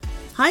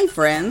Hi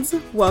friends,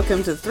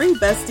 welcome to Three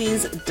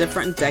Besties,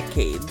 Different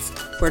Decades,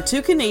 where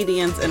two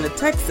Canadians and a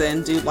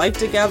Texan do life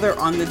together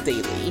on the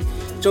daily.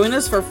 Join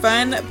us for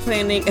fun,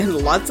 planning, and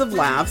lots of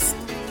laughs.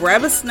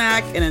 Grab a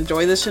snack and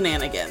enjoy the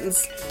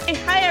shenanigans. Hey,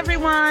 hi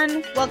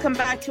everyone! Welcome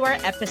back to our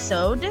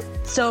episode.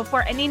 So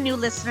for any new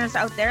listeners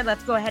out there,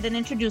 let's go ahead and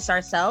introduce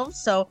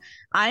ourselves. So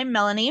I'm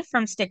Melanie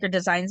from Sticker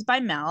Designs by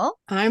Mel.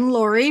 I'm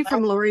Lori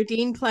from Lori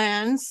Dean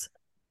Plans.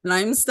 And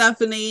I'm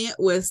Stephanie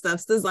with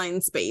Steph's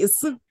Design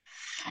Space.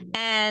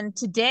 And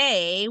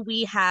today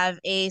we have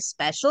a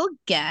special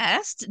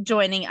guest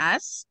joining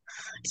us.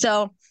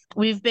 So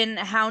we've been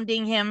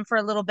hounding him for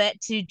a little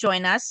bit to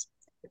join us.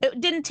 It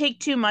didn't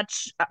take too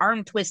much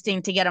arm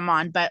twisting to get him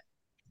on, but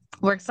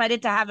we're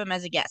excited to have him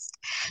as a guest.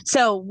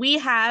 So we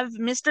have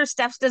Mr.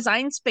 Steph's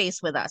Design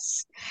Space with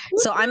us.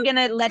 So I'm going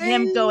to let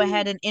him go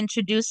ahead and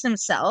introduce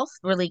himself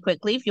really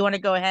quickly. If you want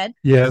to go ahead.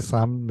 Yes,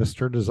 I'm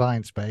Mr.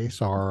 Design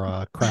Space,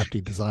 or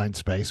Crafty Design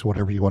Space,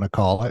 whatever you want to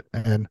call it.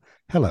 And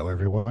hello,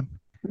 everyone.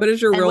 What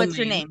is your real what's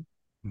name?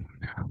 your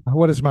name?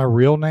 What is my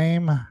real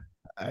name?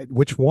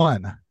 Which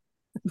one?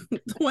 The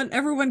one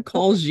everyone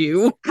calls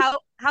you.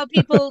 How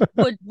people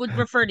would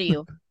refer to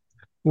you?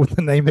 With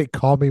the name they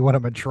call me when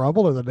I'm in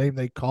trouble, or the name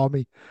they call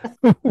me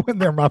when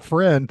they're my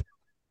friend?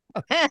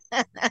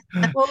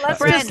 Well, let's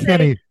Friend. just say,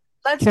 Kenny.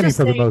 let's Kenny just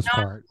for the say most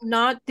part.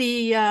 not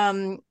the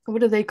what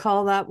do they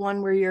call that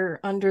one where you're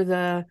under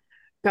the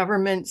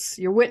government's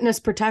your witness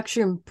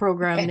protection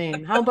program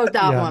name? How about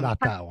that Yeah, one? not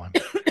that one.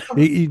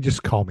 You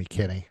just call me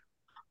Kenny.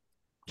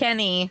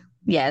 Kenny,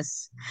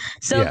 yes.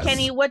 So Yes.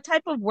 Kenny, what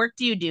type of work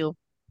do you do?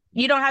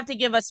 You don't have to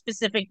give a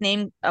specific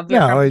name of your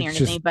No, company or it's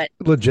anything, just but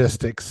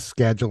logistics,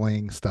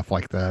 scheduling, stuff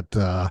like that.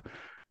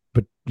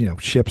 But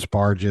ships,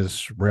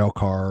 barges, rail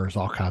cars,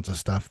 all kinds of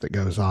stuff that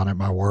goes on at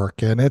my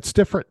work, and it's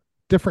different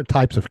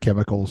types of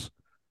chemicals.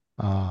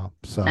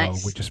 So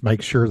Nice. we just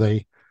make sure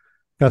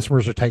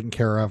customers are taken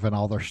care of, and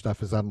all their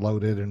stuff is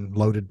unloaded and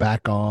loaded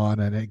back on,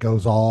 and it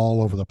goes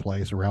all over the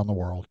place around the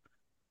world.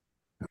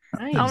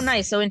 Nice. oh,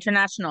 nice. So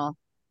international.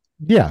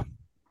 Yeah,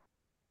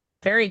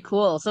 Very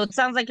cool. So it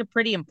sounds like a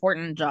pretty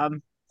important job.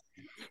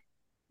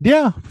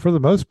 yeah, for the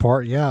most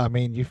part, yeah. I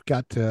mean, you've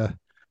got to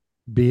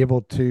be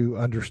able to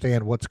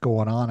understand what's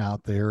going on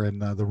out there and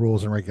the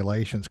rules and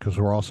regulations, because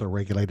we're also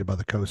regulated by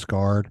the Coast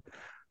Guard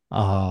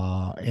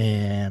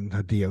and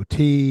the DOT,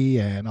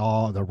 and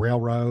all the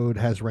railroad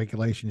has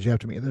regulations you have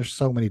to meet. There's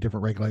so many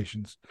different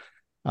regulations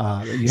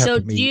that you have So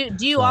to meet.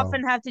 do you So,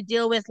 often have to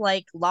deal with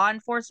like law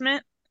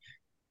enforcement?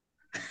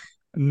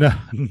 no,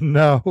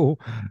 no,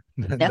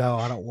 no,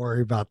 I don't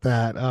worry about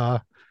that.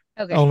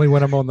 Okay. Only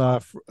when I'm on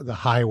the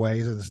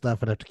highways and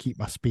stuff, and have to keep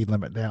my speed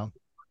limit down.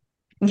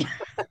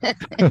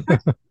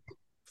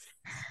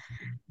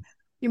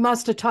 You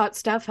must have taught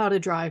Steph how to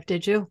drive,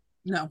 did you?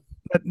 No.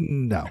 But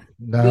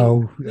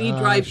no. We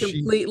drive she-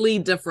 completely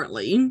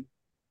differently.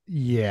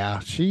 Yeah,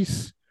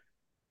 she's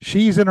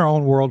in her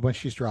own world when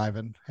she's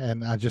driving,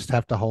 and I just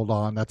have to hold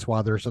on. That's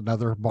why there's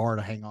another bar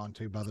to hang on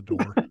to by the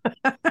door.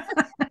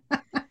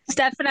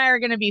 Steph and I are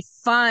going to be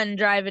fun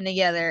driving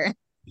together.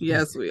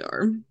 Yes, we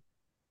are.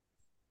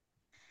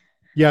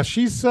 Yeah,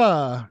 she's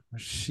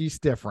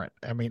different.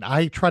 I mean,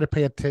 I try to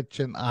pay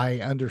attention. I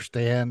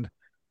understand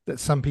that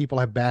some people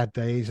have bad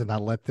days, and I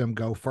let them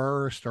go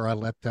first, or I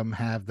let them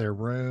have their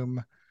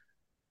room.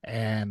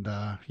 And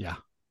yeah,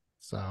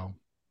 so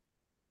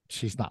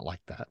she's not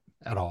like that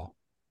at all.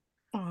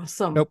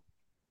 Awesome. Nope.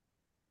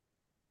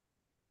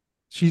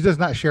 She does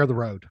not share the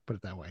road, put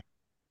it that way.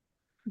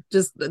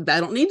 Just, I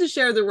don't need to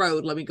share the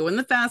road. Let me go in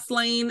the fast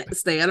lane,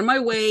 stay out of my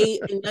way.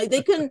 And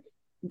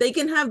they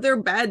can have their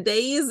bad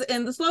days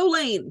in the slow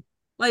lane.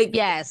 Like,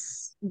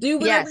 Yes. do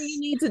whatever Yes. you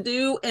need to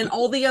do in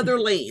all the other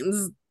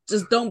lanes.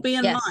 Just don't be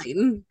in Yes.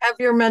 line. Have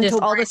your mental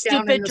Just all the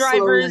breakdown in stupid the slow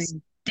drivers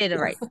lane. did it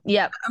right.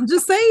 Yep. I'm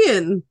just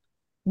saying.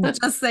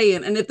 Just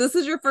saying. And if this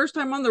is your first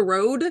time on the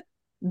road,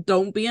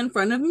 don't be in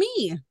front of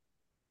me.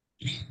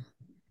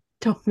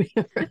 Don't be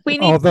afraid. We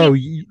need Although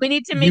we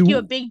need to make you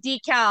a big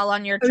decal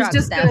on your I was truck,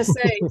 just Steph. gonna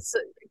say,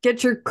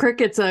 get your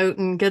crickets out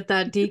and get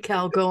that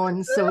decal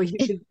going so you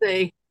can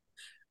say,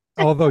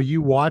 although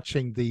you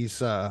watching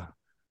these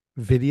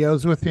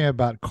videos with me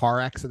about car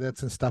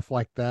accidents and stuff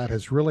like that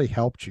has really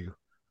helped you.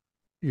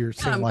 You're I'm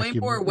seeming way like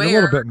you're more a little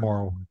aware. bit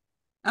more.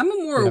 I'm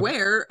more Yeah.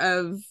 aware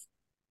of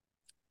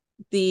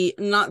the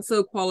not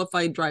so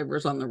qualified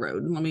drivers on the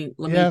road. Let me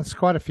Yeah, it's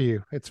quite a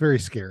few. It's very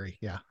scary.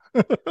 Yeah.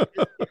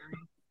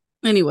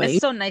 anyway.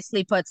 It's so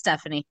nicely put,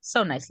 Stephanie.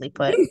 So nicely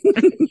put.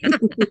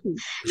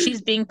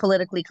 She's being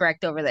politically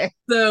correct over there.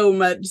 So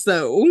much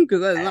so,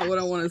 because that's not what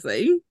I want to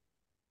say.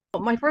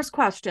 my first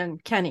question,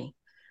 Kenny.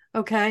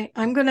 Okay,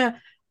 I'm gonna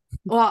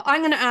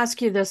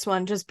ask you this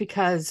one just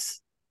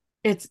because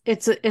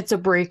it's a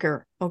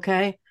breaker.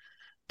 Okay,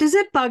 does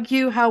it bug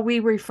you how we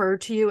refer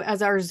to you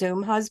as our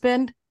Zoom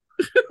husband?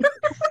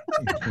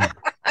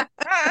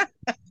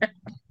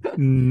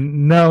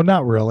 No,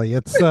 not really.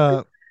 It's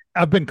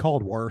I've been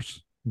called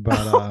worse,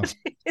 but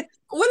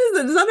What is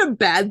it? Is that a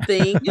bad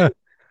thing?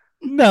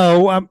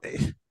 no,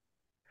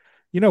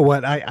 you know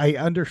what? I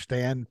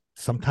understand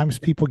sometimes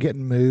people get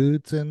in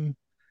moods and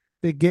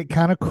they get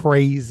kind of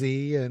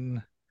crazy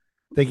and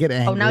they get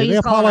Oh, now angry. They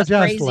he's calling us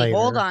apologize crazy.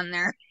 Hold later. on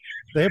there.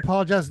 They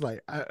apologize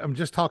later. I'm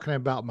just talking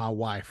about my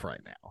wife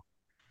right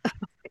now.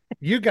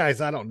 You guys,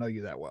 I don't know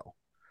you that well.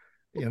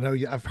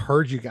 I've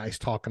heard you guys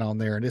talking on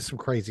there, and there's some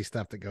crazy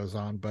stuff that goes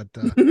on. But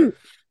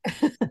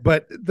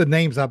but the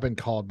names I've been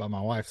called by my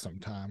wife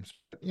sometimes.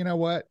 But you know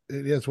what?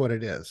 It is what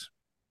it is.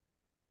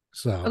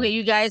 So Okay,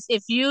 you guys,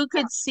 if you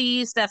could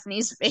see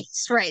Stephanie's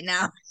face right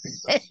now,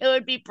 it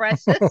would be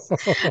precious.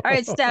 All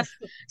right,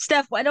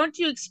 Steph, why don't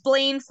you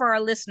explain for our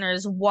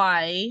listeners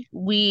why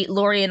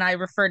Lori and I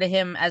refer to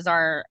him as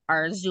our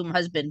Zoom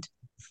husband?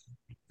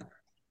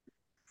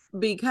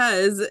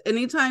 Because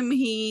anytime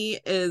he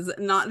is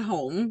not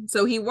home,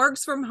 so he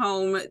works from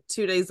home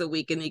 2 days a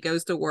week and he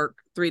goes to work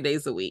 3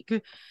 days a week.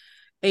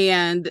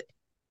 And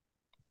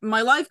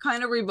my life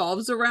kind of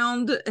revolves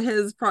around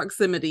his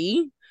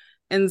proximity.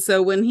 And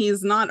so when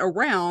he's not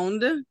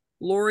around,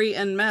 Lori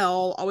and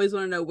Mel always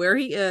want to know where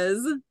he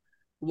is,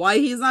 why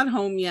he's not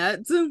home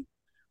yet,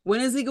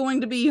 when is he going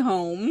to be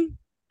home.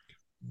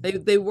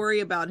 They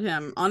worry about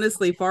him,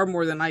 honestly, far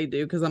more than I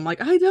do, because I'm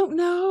like, I don't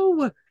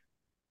know.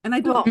 And I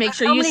don't Make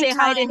sure you say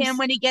hi to him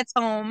when he gets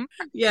home.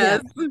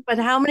 Yes. Yeah. But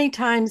how many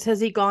times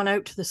has he gone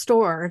out to the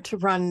store to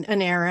run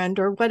an errand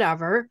or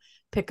whatever,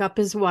 pick up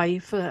his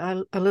wife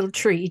a little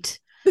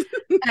treat,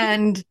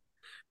 and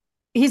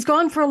he's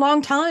gone for a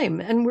long time,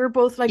 and we're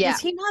both like, is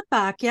he not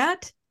back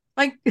yet?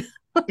 Like,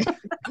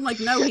 I'm like,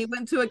 no, he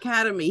went to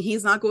academy.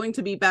 He's not going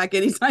to be back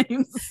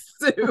anytime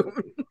soon.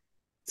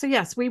 So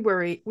yes, we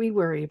worry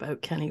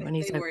about Kenny when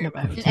he's out and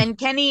about.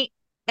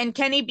 And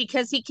Kenny,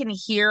 because he can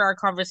hear our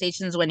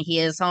conversations when he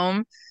is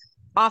home,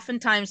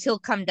 oftentimes he'll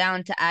come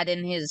down to add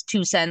in his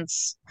 2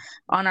 cents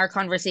on our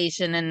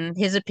conversation and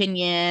his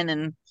opinion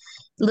and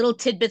little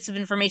tidbits of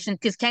information.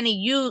 Because Kenny,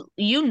 you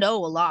know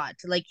a lot.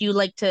 Like, you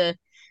like to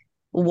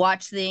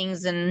watch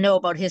things and know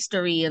about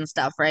history and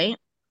stuff, right?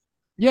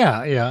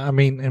 Yeah. I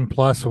mean, and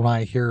plus when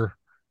I hear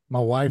my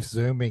wife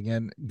zooming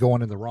and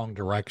going in the wrong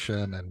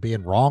direction and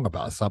being wrong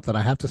about something,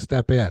 I have to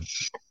step in.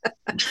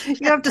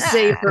 You have to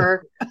save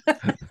her.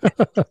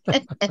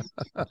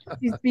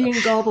 She's being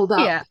gobbled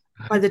up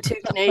by the 2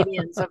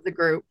 Canadians of the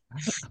group.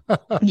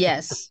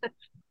 Yes.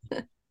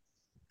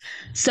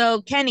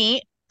 So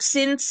Kenny,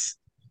 since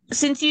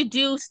you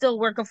do still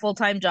work a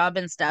full-time job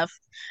and stuff,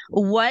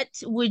 what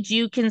would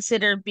you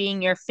consider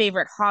being your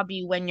favorite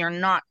hobby when you're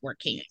not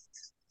working?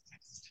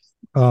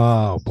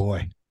 Oh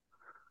boy.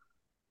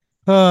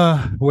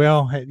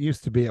 Well, it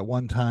used to be at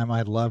one time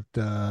I loved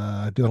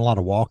doing a lot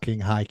of walking,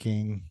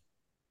 hiking,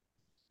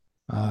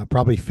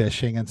 probably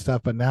fishing and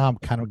stuff, but now I'm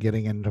kind of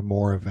getting into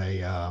more of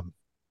a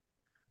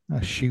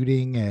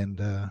shooting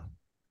and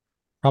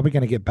probably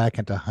going to get back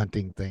into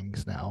hunting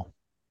things now.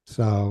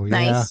 So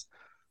yeah, Nice.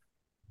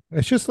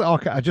 it's just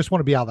okay, I just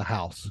want to be out of the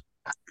house.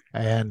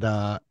 And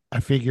I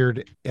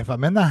figured if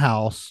I'm in the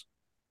house,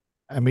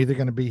 I'm either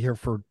going to be here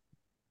for a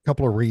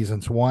couple of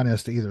reasons. One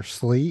is to either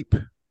sleep,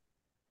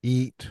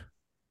 eat,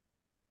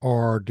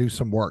 or do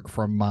some work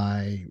from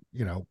my,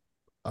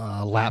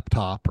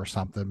 laptop or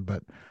something.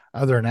 But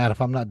other than that, if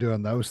I'm not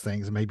doing those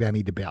things, maybe I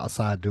need to be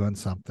outside doing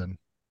something.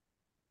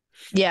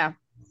 Yeah.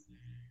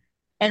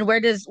 And where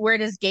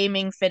does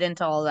gaming fit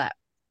into all that?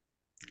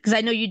 Because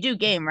I know you do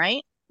game,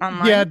 right?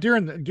 Online. Yeah,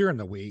 during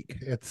the week.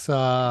 It's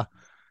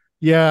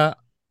yeah,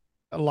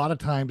 a lot of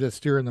times it's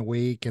during the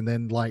week, and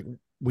then like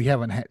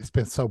it's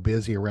been so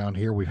busy around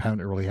here, we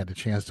haven't really had the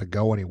chance to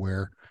go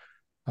anywhere.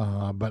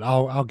 But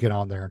I'll get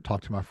on there and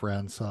talk to my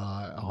friends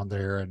on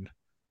there, and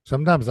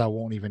sometimes I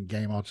won't even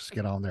game. I'll just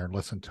get on there and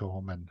listen to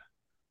them,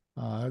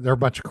 and they're a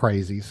bunch of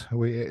crazies.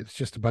 It's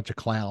just a bunch of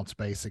clowns,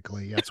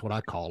 basically. That's what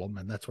I call them,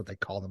 and that's what they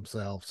call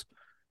themselves.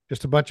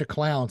 Just a bunch of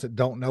clowns that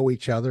don't know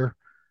each other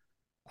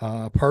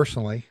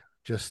personally,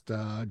 just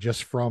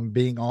from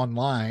being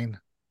online,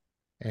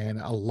 and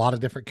a lot of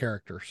different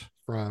characters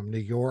from New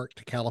York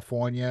to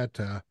California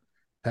to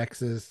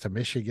Texas to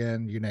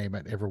Michigan, you name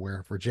it,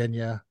 everywhere,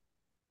 Virginia.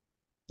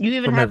 You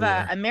even From have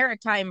everywhere. a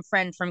maritime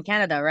friend from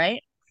Canada,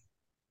 right?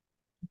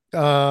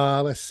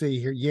 Let's see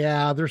here.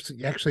 Yeah, there's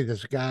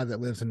a guy that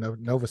lives in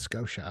Nova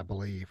Scotia, I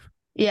believe.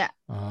 Yeah.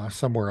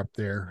 Somewhere up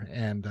there,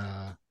 and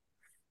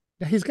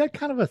yeah, he's got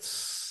kind of a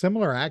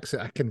similar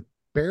accent. I can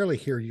barely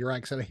hear your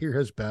accent. I hear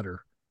his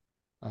better.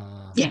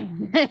 Yeah.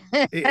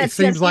 It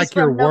seems like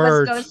your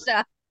words.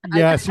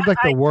 Yeah, it seems like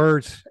the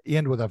words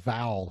end with a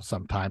vowel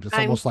sometimes. It's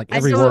almost like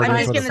every word I'm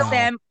ends just with a gonna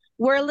say vowel.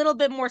 we're a little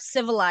bit more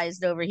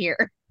civilized over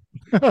here.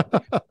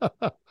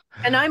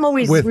 And I'm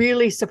always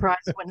really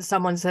surprised when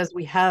someone says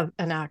we have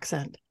an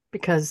accent,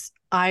 because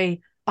I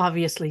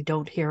obviously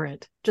don't hear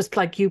it, just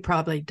like you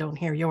probably don't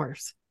hear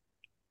yours.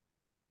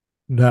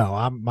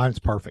 No, mine's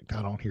perfect.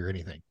 I don't hear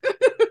anything.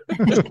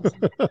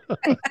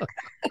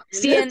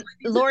 See, and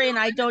Lori and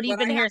I don't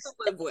even hear.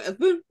 Live with.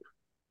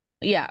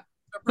 Yeah,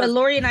 but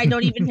Lori and I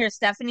don't even hear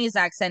Stephanie's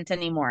accent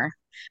anymore.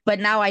 But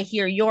now I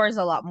hear yours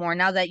a lot more.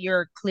 Now that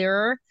you're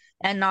clearer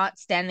and not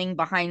standing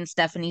behind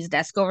Stephanie's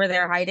desk over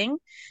there hiding,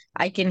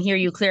 I can hear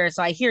you clearer.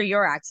 So I hear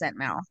your accent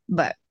now.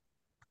 But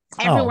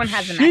Everyone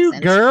has an shoot,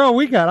 accent. girl,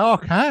 we got all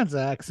kinds of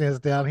accents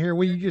down here.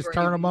 We just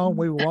turn them on,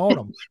 we want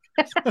them.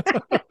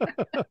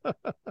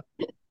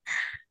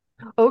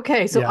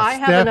 Okay, so Yeah, I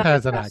have Steph another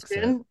has an question.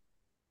 accent.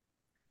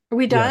 Are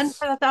we done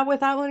Yes. with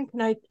that one?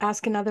 Can I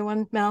ask another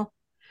one, Mel?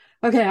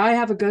 Okay, I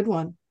have a good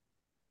one.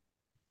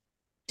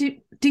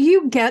 Do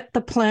you get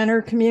the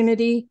planner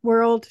community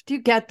world? Do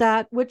you get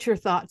that? What's your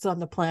thoughts on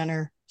the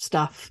planner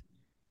stuff?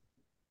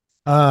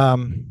 I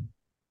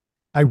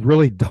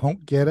really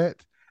don't get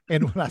it.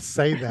 And when I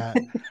say that,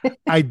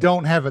 I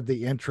don't have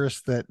the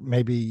interest that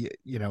maybe,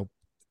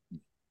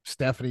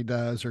 Stephanie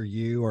does, or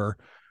you, or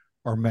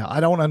Mel.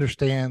 I don't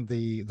understand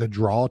the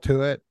draw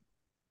to it,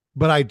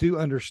 but I do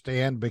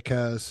understand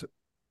because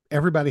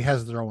everybody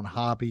has their own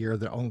hobby or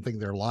their own thing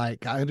they're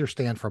like. I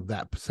understand from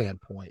that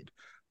standpoint.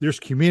 There's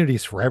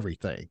communities for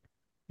everything.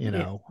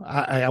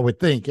 I would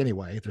think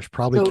anyway. There's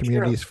probably So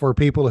communities for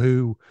people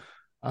who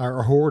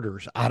are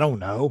hoarders. I don't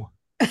know.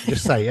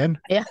 Just saying.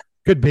 Yeah.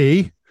 Could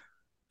be.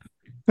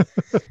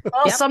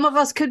 Well, Yep. some of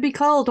us could be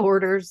called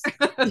hoarders.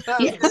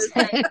 Yes.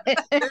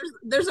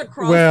 There's a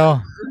crossover.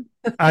 Well,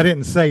 I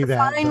didn't say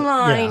that. Fine but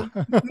line.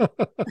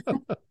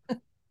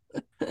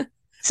 yeah.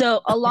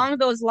 So along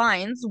those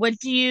lines, what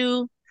do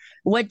you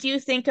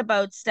think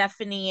about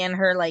Stephanie and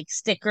her like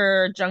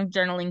sticker junk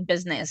journaling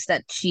business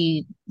that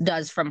she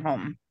does from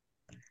home?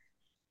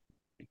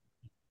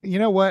 You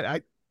know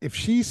what? If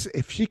she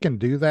can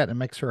do that and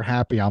makes her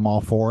happy, I'm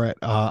all for it.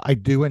 I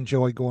do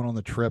enjoy going on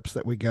the trips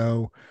that we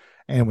go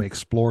and we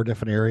explore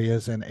different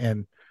areas,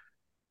 and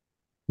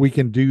we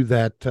can do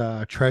that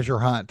treasure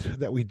hunt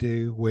that we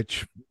do,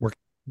 which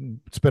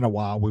it's been a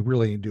while. We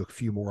really need to do a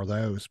few more of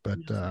those, but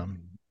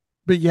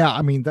yeah,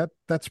 I mean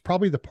that's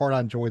probably the part I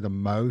enjoy the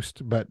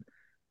most. But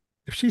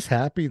if she's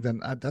happy,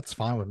 then that's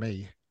fine with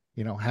me.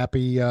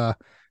 Happy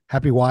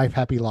wife,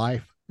 happy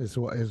life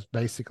is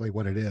basically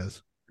what it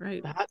is.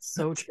 Right. That's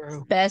so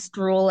true. Best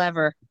rule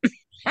ever.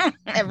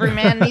 Every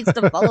man needs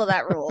to follow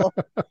that rule.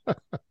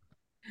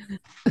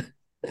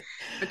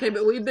 Okay,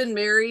 but we've been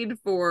married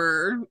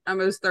for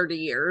almost 30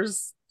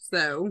 years.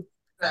 So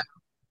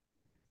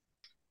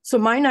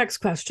my next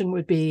question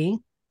would be,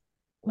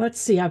 let's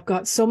see, I've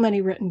got so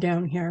many written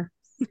down here.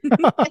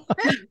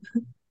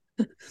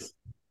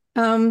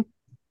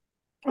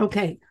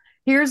 Okay,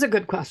 here's a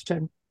good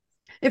question.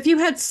 If you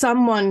had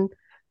someone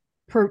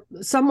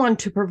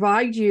to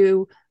provide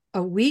you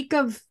a week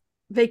of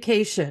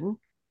vacation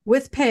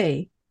with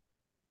pay,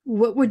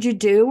 what would you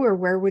do, or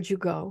where would you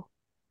go?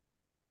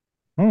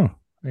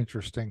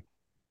 Interesting.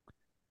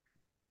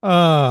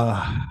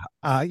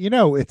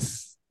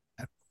 It's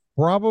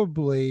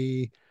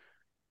probably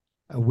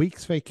a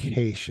week's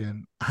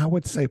vacation. I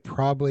would say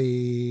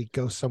probably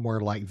go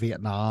somewhere like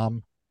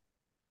Vietnam,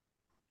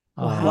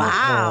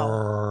 Wow.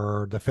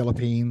 or the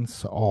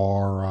Philippines,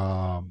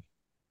 or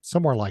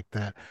somewhere like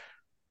that.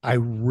 I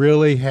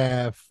really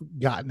have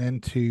gotten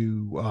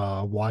into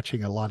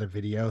watching a lot of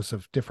videos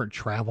of different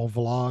travel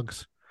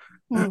vlogs.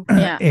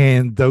 Yeah.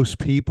 And those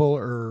people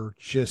are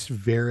just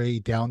very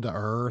down to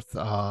earth,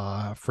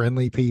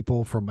 friendly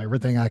people from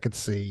everything I could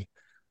see.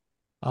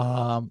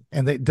 And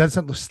it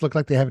doesn't look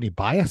like they have any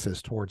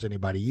biases towards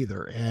anybody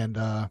either. And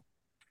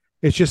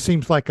it just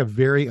seems like a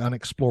very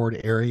unexplored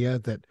area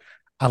that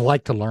I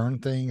like to learn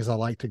things. I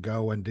like to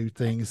go and do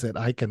things that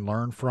I can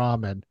learn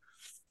from.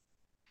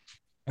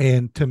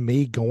 And to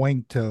me,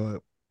 going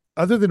to,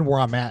 other than where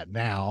I'm at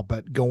now,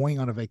 but going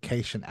on a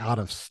vacation out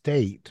of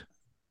state,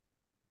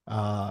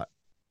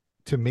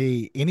 to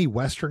me, any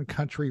Western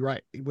country,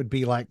 right, it would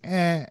be like,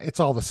 it's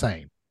all the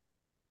same.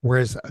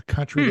 Whereas a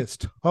country that's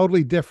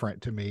totally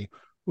different to me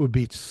would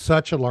be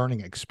such a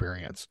learning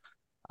experience.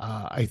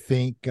 I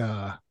think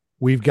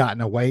we've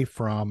gotten away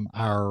from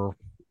our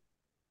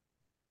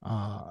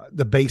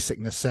the basic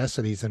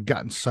necessities and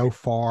gotten so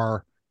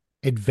far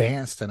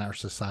advanced in our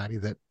society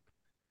that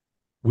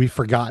we've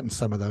forgotten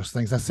some of those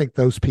things. I think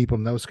those people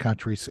in those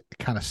countries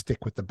kind of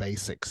stick with the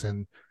basics,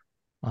 and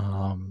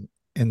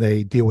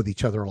they deal with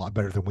each other a lot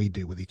better than we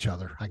do with each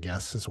other, I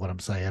guess is what I'm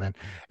saying.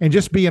 And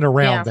just being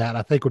around that,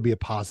 I think would be a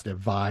positive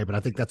vibe. And I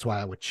think that's why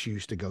I would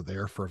choose to go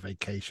there for a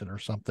vacation or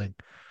something.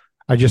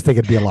 I just think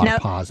it'd be a lot of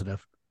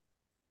positive.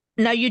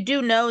 Now, you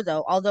do know,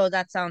 though, although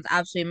that sounds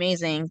absolutely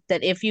amazing,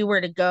 that if you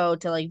were to go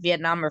to like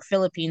Vietnam or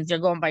Philippines, you're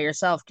going by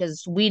yourself,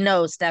 because we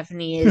know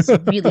Stephanie is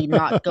really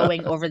not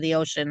going over the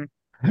ocean.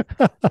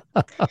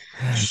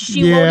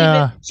 She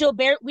won't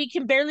even, we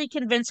can barely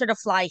convince her to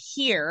fly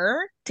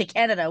here to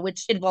Canada,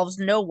 which involves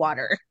no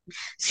water.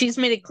 She's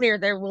made it clear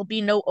there will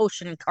be no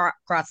ocean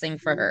crossing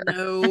for her.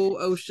 No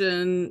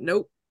ocean.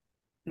 Nope.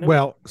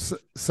 Well,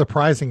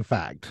 surprising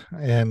fact,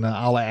 and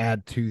I'll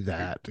add to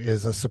that,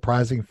 is a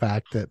surprising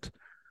fact that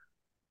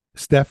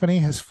Stephanie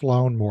has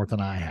flown more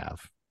than I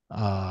have.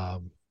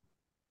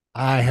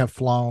 I have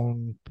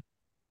flown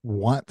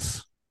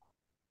once,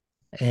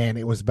 and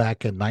it was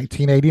back in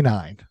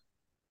 1989.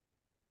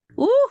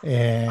 Ooh,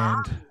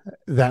 and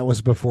that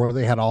was before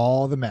they had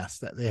all the mess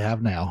that they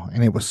have now,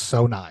 and it was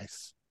so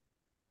nice.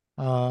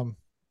 Didn't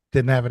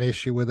have an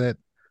issue with it.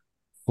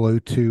 Flew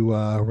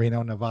to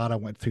Reno, Nevada,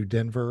 went through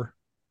Denver,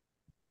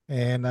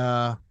 and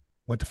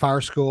went to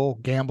fire school,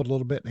 gambled a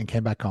little bit, and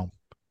came back home.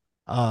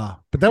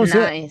 But that was it,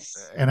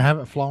 Nice. and I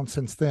haven't flown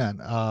since then.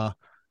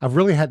 I've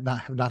really have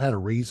not had a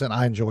reason.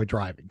 I enjoy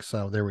driving,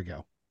 so there we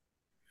go.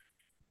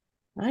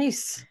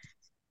 Nice.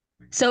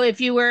 So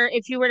if you were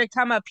to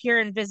come up here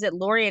and visit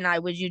Lori and I,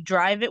 would you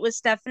drive it with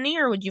Stephanie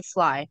or would you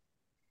fly?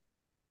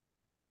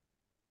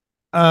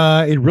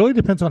 It really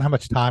depends on how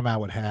much time I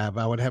would have.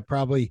 I would have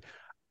probably.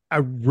 I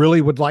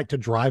really would like to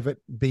drive it,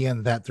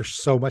 being that there's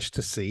so much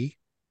to see.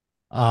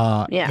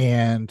 Yeah.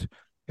 And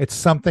it's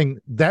something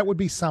that would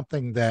be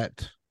something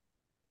that,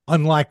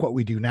 unlike what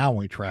we do now when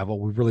we travel,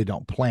 we really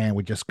don't plan.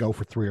 We just go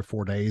for 3 or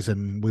 4 days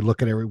and we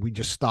look at we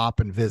just stop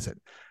and visit.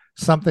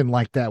 Something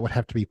like that would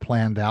have to be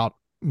planned out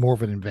more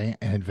of in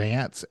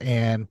advance.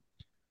 And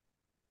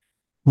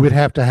we'd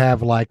have to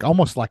have like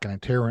almost like an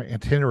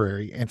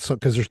itinerary. And so,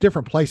 because there's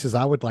different places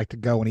I would like to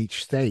go in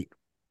each state,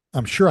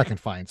 I'm sure I can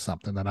find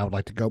something that I would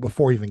like to go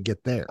before I even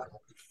get there.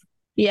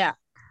 Yeah.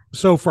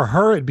 So for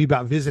her, it'd be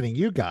about visiting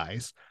you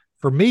guys.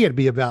 For me, it'd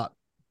be about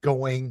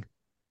going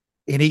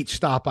in each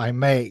stop I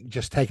make,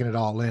 just taking it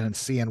all in and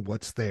seeing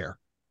what's there.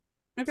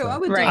 Okay, So well, I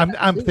would do Right.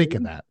 that I'm too.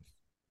 thinking that.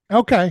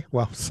 Okay,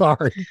 well,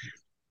 sorry.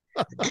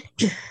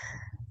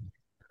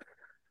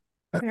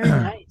 Very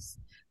nice.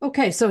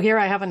 Okay, so here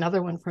I have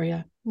another one for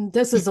you.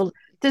 This is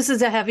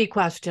a heavy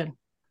question.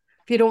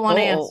 If you don't want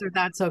to Oh, answer,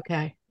 that's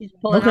okay. he's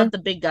pulling Okay. out the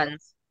big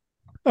guns.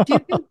 Do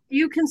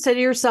you consider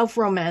yourself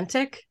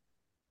romantic?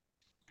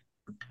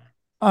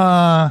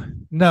 No,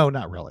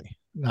 not really.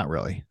 Not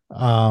really.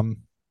 I'm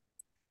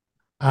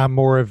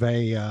more of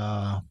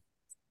a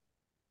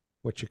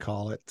what you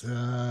call it?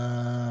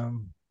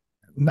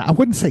 No, I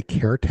wouldn't say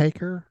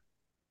caretaker.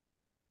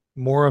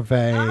 More of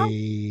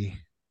a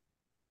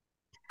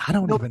I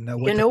don't Nope. even know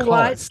You what to know call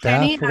what, it.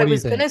 Kenny? Steph, what do you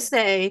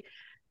think?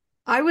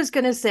 I was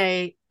gonna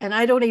say, and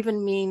I don't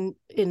even mean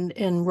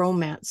in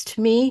romance.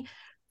 To me,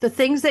 the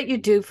things that you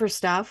do for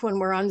Steph when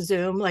we're on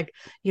Zoom, like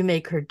you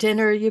make her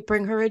dinner, you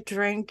bring her a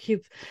drink, you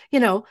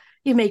know,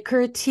 you make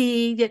her a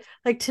tea.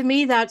 Like to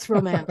me, that's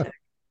romantic.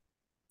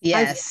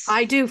 Yes.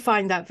 I do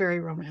find that very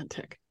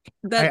romantic.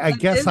 I That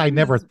guess is I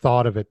never his,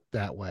 thought of it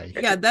that way.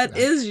 yeah, that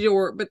is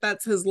but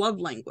that's his love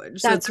language.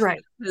 So That's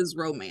right. his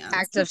romance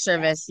Acts of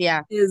service.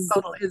 Yeah.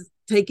 Totally. is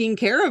taking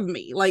care of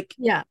me. Like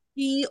Yeah.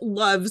 he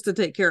loves to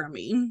take care of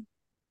me. Well,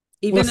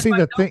 Even if see I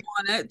the don't thing.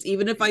 want it,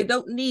 even if I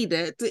don't need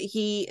it,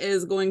 he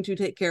is going to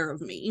take care of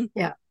me.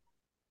 Yeah.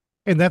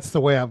 And that's the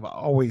way I've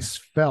always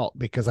felt,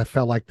 because I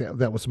felt like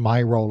that was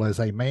my role as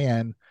a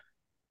man,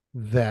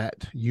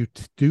 that you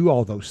do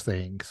all those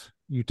things.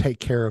 You take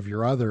care of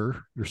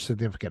your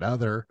significant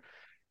other,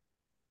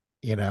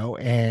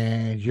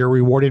 and you're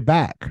rewarded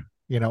back,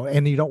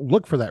 and you don't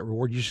look for that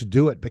reward. You just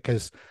do it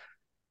because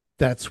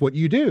that's what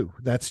you do.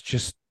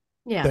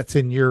 Yeah. That's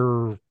in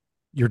your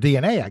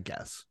DNA, I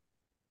guess.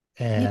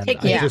 You And take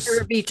I care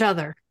just, of each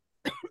other.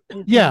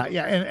 yeah.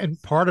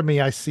 And part of me,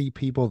 I see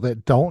people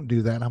that don't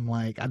do that. I'm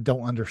like, I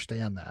don't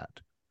understand that.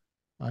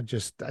 I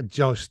just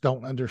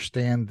don't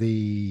understand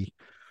the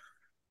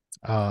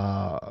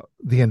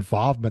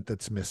involvement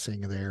that's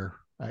missing there.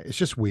 It's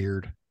just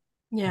weird.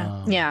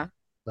 Yeah. Yeah.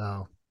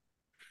 So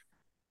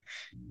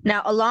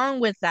Now, along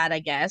with that, I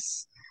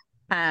guess,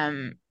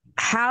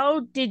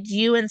 how did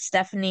you and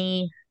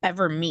Stephanie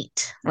ever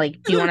meet?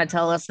 Like, do you want to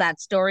tell us that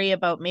story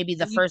about maybe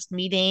the first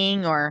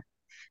meeting or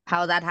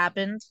how that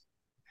happened?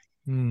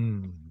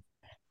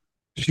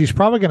 she's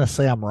probably going to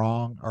say I'm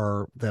wrong,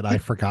 or that I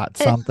forgot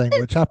something,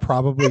 which I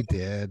probably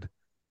did.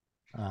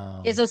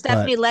 Yeah, so But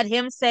Stephanie let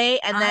him say,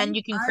 and then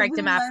you can correct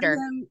him after.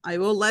 I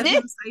will let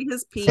him say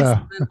his piece,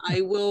 So- and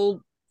I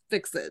will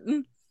fix it.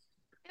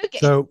 Okay.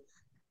 so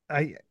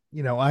I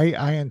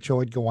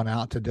enjoyed going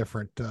out to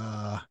different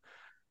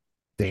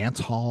dance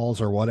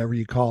halls or whatever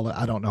you call it.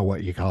 I don't know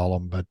what you call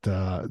them, but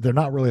they're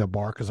not really a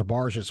bar, because a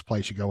bar is just a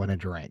place you go in and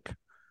drink.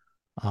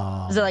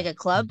 Is it like a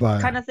club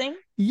but- kind of thing?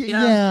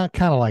 Yeah,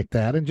 kind of like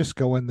that, and just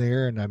go in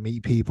there and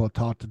meet people,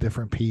 talk to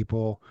different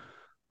people,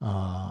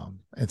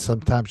 and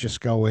sometimes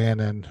just go in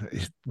and,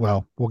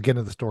 well, we'll get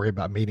into the story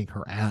about meeting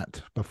her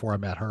aunt before I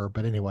met her,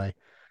 but anyway,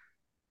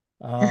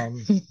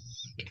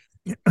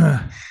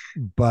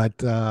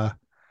 but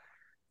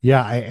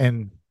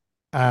yeah,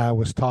 I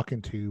was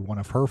talking to one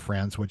of her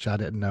friends, which I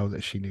didn't know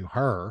that she knew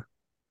her.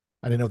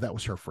 I didn't know that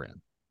was her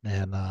friend,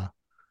 and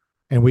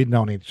we'd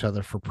known each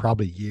other for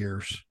probably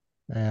years,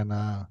 and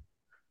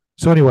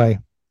so anyway.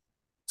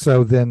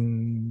 So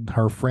then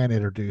her friend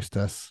introduced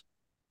us.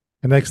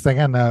 The next thing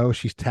I know,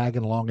 she's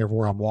tagging along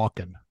everywhere I'm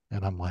walking.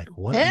 And I'm like,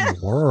 what in the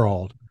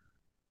world?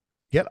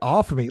 Get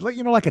off of me.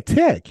 Like a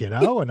tick, and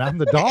I'm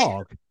the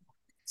dog.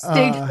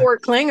 Stage 4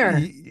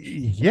 clinger.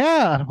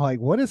 Yeah. And I'm like,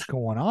 what is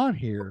going on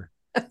here?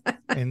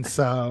 And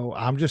so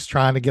I'm just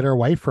trying to get her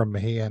away from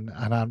me. And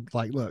I'm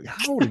like, look,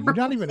 how old are you? You're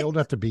not even old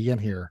enough to be in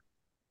here.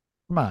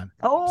 Come on.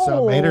 Oh,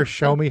 So I made her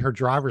show me her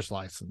driver's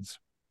license.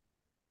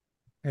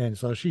 And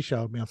so she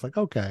showed me. I was like,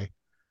 okay.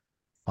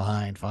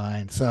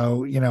 Fine.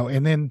 So,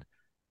 and then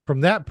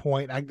from that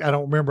point, I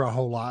don't remember a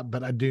whole lot,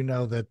 but I do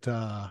know that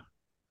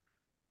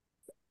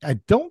I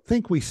don't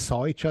think we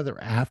saw each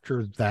other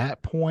after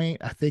that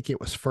point. I think it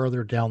was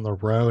further down the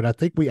road. I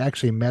think we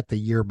actually met the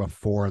year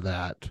before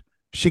that.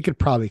 She could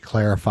probably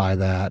clarify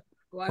that,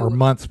 Well, or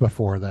months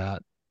before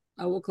that.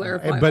 I will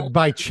clarify. But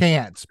by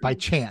chance, I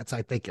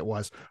think it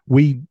was.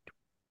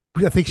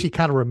 I think she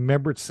kind of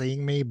remembered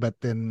seeing me, but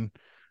then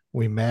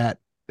we met.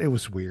 It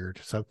was weird.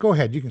 So go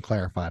ahead. You can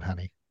clarify it,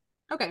 honey.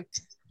 Okay.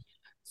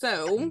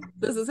 So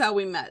this is how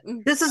we met.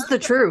 This is the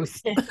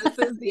truth. This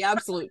is the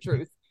absolute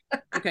truth.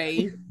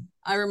 Okay.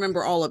 I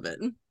remember all of it.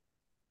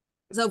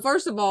 So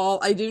first of all,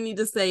 I do need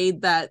to say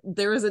that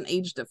there is an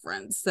age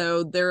difference.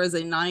 So there is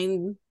a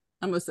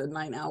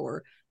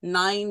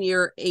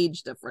 9-year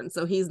age difference.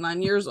 So he's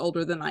 9 years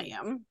older than I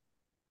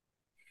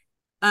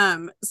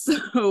am.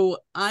 So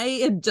I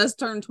had just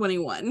turned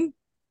 21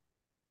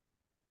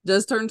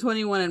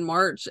 in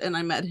March, and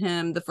I met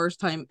him the first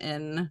time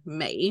in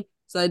May.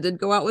 So I did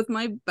go out with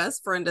my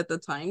best friend at the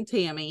time,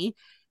 Tammy,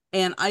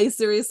 and I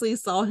seriously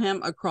saw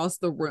him across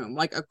the room,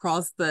 like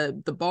across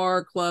the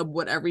bar, club,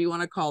 whatever you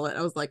want to call it.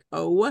 I was like,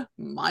 oh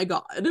my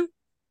God.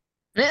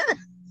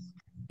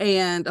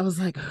 And I was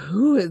like,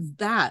 who is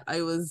that?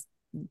 I was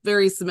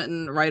very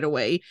smitten right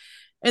away.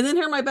 And then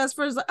here my best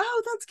friend's like,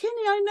 oh, that's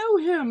Kenny. I know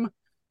him.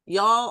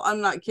 Y'all,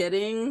 I'm not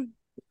kidding.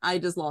 I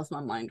just lost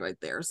my mind right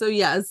there. So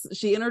yes,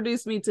 she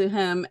introduced me to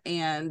him,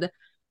 and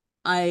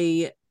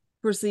I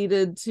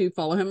proceeded to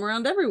follow him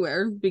around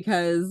everywhere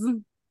because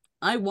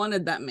I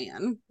wanted that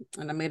man,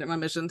 and I made it my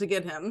mission to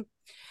get him,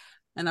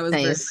 and I was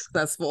very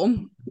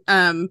successful.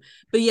 But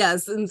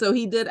yes, and so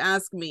he did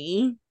ask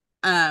me,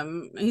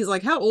 he's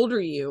like, how old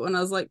are you? And I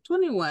was like,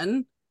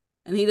 21.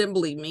 And he didn't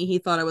believe me. He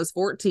thought I was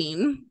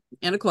 14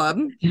 in a club.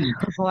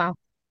 Wow.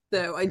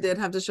 So I did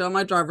have to show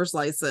my driver's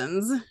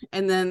license.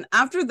 And then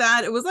after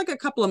that, it was like a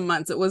couple of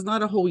months. It was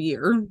not a whole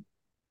year.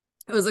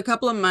 It was a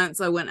couple of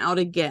months. I went out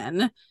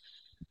again.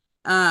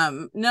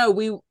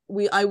 No,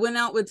 I went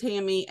out with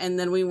Tammy, and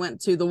then we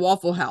went to the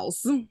Waffle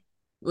House,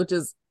 which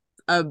is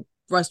a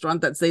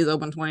restaurant that stays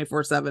open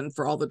 24/7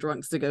 for all the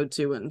drunks to go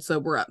to and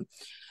sober up.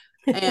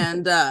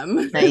 And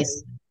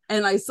Nice.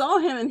 And I saw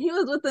him, and he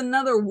was with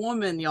another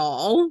woman,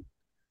 y'all.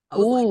 I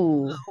was like,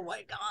 oh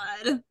my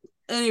God.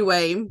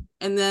 Anyway,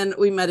 and then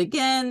we met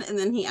again, and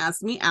then he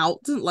asked me out,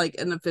 like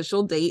an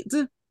official date,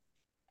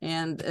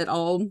 and it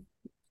all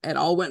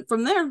went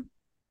from there.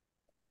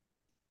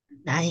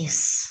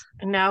 Nice.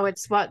 And now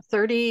it's what,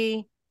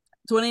 29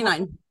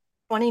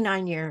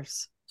 29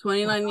 years.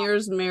 29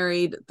 years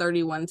married,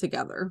 31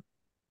 together.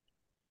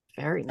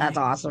 Very nice. That's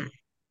awesome.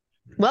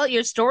 Well,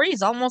 your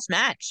stories almost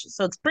match,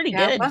 so it's pretty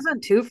good. It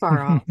wasn't too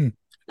far off. No,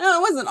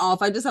 it wasn't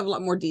off. I just have a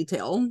lot more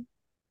detail.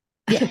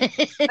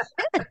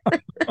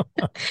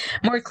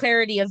 More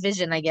clarity of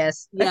vision, I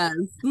guess. Yes.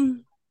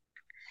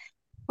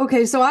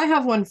 Okay, so I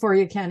have one for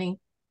you, Kenny.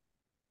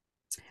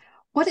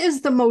 What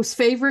is the most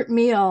favorite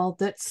meal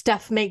that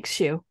Steph makes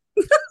you?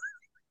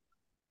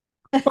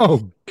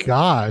 Oh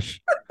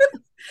gosh.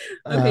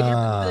 Okay, you're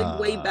gonna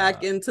dig way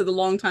back into the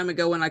long time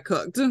ago when I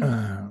cooked.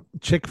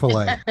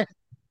 Chick-fil-A.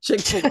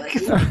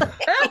 Chick-fil-A.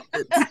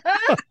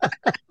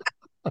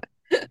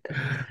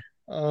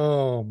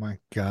 Oh my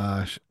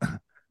gosh.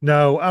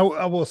 No,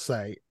 I will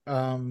say,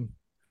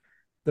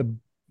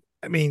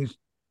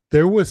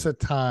 there was a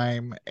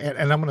time,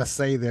 and I'm going to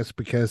say this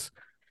because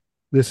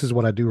this is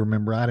what I do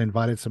remember. I'd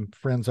invited some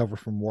friends over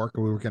from work,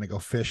 and we were going to go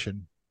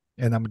fishing.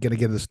 And I'm going to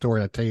give the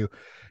story. I tell you,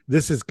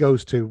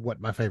 goes to what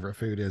my favorite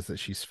food is that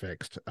she's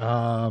fixed,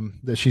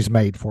 that she's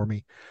made for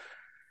me.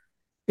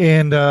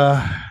 And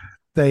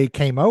they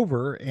came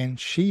over, and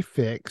she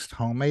fixed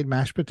homemade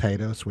mashed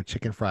potatoes with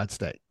chicken fried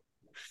steak.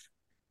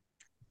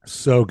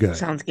 So good.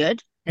 Sounds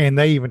good. And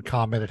they even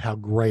commented how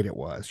great it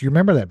was. You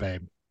remember that,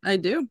 babe? I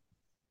do.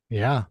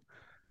 Yeah.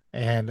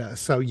 And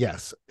so,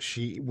 yes,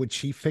 when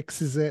she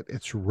fixes it,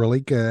 it's really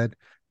good,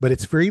 but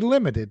it's very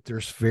limited.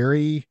 There's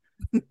very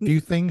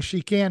few things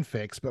she can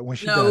fix, but when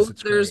she does,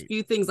 it's there's great.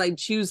 few things I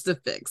choose to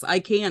fix.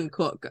 I can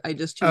cook. I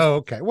just choose. Oh,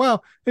 okay.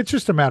 Well, it's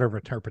just a matter of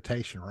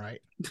interpretation,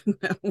 right?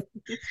 No.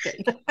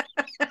 Okay.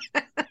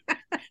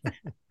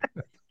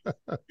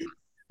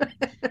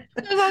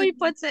 That's how he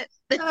puts it.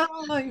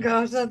 Oh my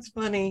gosh, that's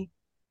funny.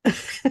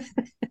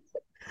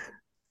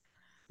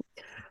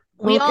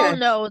 We all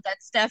know that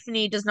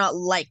Stephanie does not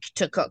like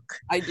to cook.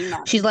 I do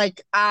not. She's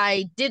like,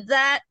 I did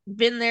that,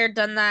 been there,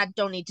 done that,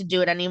 don't need to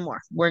do it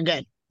anymore. We're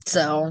good.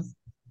 So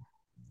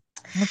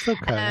That's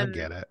okay. I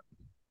get it.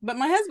 But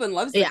my husband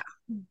loves it. Yeah.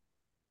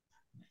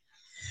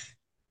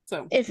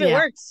 So if it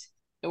works.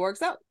 It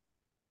works out.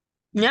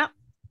 Yeah.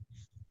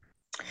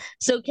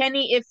 So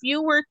Kenny, if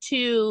you were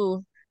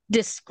to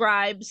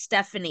describe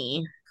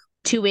Stephanie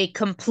to a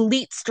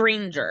complete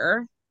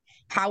stranger,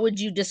 how would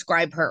you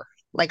describe her?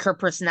 Like her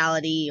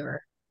personality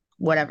or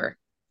whatever?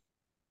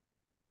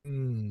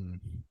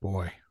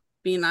 Boy.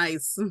 Be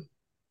nice.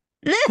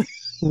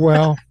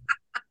 Well,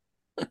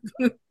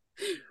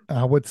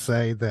 I would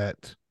say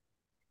that,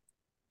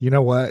 you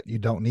know what? You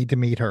don't need to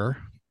meet her.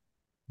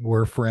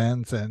 We're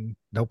friends and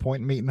no point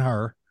in meeting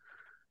her.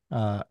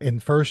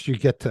 And first you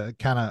get to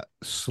kind of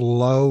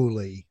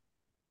slowly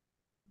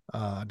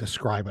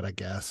describe it, I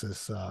guess,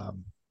 is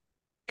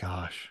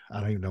gosh, I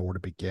don't even know where to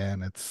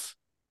begin.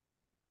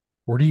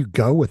 Where do you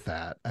go with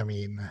that? I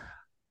mean,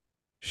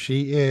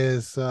 she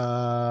is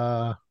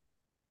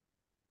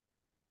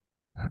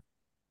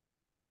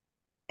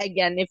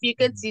Again, if you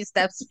could see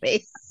Steph's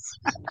face.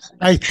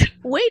 I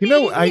Waiting.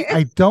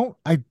 I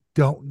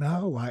don't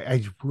know.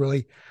 I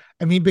really,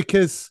 I mean,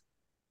 because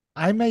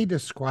I may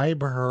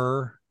describe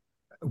her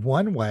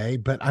one way,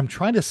 but I'm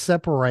trying to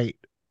separate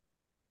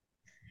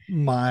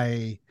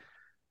my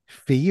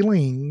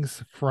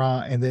feelings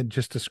from and then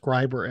just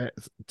describe her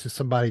to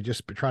somebody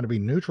just trying to be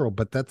neutral.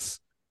 But that's,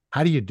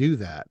 how do you do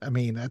that? I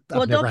mean,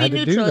 Well, I've never don't be had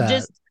to do neutral.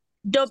 that.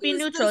 Don't be Just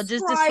neutral. Just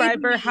describe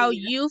describe her how me.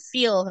 you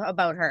feel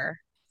about her.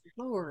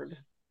 Lord.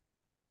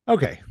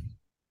 Okay.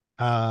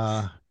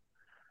 Uh,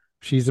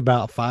 she's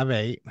about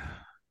 5'8".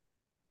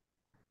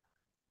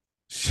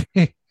 She,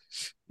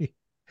 she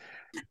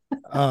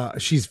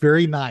she's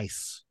very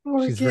nice.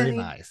 Poor She's very Kenny.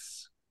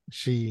 nice.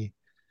 She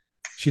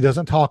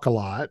doesn't talk a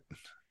lot.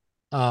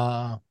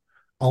 Uh,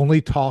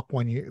 only talk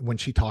when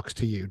she talks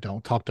to you.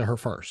 Don't talk to her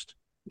first.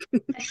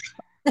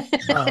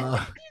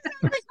 Uh,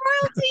 Like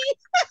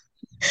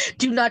royalty.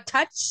 Do not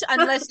touch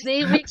unless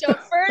they reach out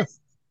first.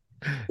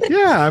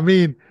 yeah, I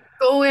mean,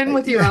 Go in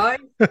with your Yeah.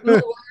 eyes.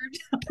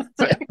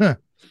 Lord.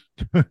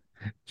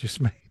 just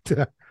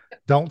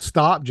don't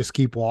stop. Just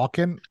keep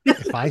walking.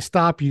 If I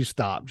stop, you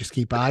stop. Just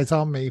keep eyes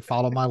on me.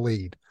 Follow my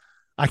lead.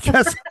 I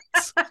guess.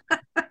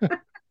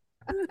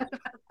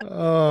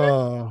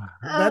 Oh,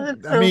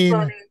 That's I so mean,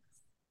 funny.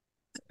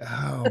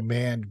 oh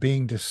man,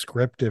 being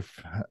descriptive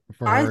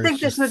for I her think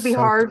is this just would be so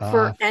hard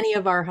for tough. any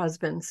of our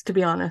husbands, to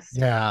be honest.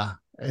 Yeah,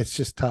 it's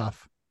just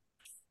tough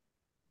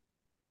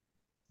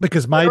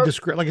because my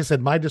like I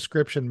said, my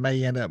description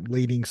may end up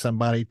leading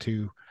somebody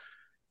to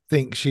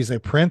think she's a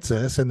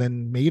princess and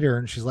then meet her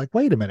and she's like,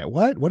 wait a minute,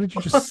 what did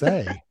you just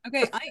say?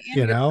 Okay, I am You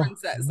your know?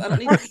 princess. I don't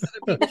need to be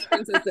other people's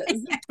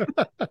princesses.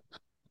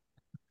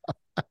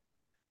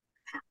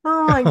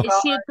 Oh my Is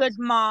God. she a good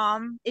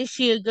mom? Is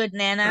she a good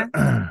nana?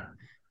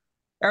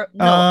 Or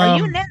no, are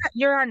you a nana?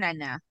 You're our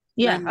nana.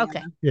 Yeah, I'm okay.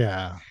 Nana.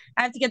 Yeah.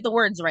 I have to get the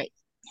words right.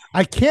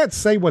 I can't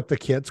say what the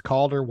kids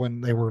called her when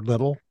they were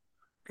little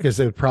because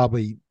they would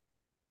probably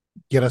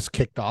get us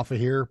kicked off of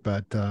here,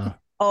 but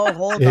Oh,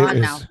 hold it on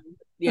now. is,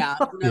 Yeah,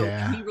 no,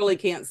 Yeah. he really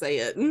can't say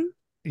it.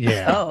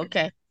 yeah, Oh,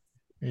 okay.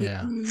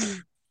 yeah. Oh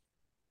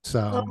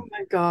So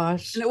my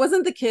gosh. And it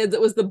wasn't the kids,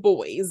 it was the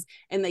boys.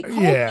 And they called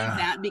me Yeah.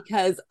 that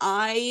because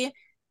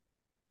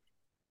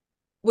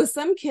with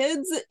some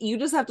kids, you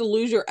just have to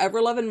lose your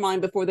ever loving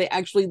mind before they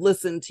actually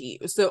listen to you.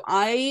 So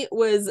I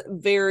was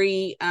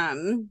very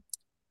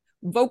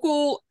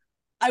vocal.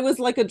 I was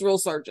like a drill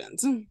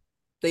sergeant.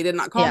 They did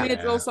not call me a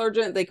Yeah. drill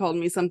sergeant, they called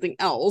me something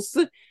else.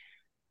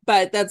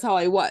 But that's how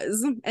I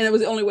was. And it was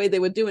the only way they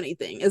would do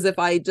anything is if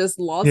I just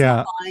lost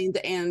Yeah. my mind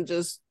and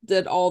just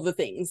did all the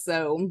things.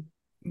 So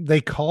They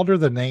called her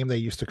the name they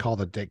used to call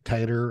the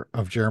dictator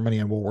of Germany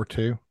in World War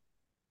II.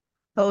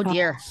 Oh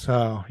dear.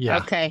 So yeah.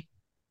 Okay.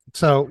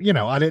 So,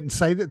 I didn't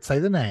say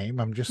the name.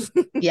 I'm just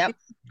Yep.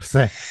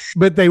 saying,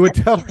 but they would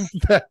tell her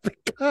that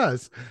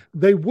because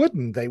they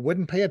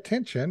wouldn't pay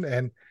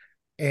attention.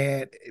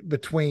 And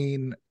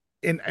between,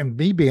 and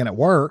me being at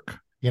work,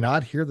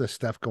 I'd hear this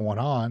stuff going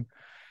on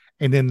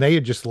and then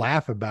they'd just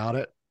laugh about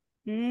it.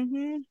 Of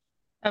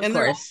and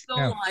they're all course. still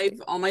Yeah.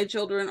 alive. All my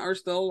children are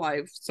still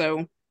alive.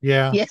 So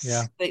Yeah. Yes.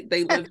 Yeah.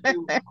 they lived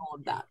through all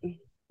of that.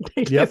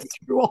 They lived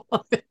through all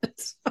of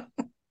it.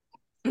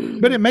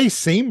 But it may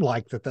seem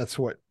like that's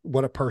what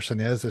a person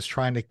is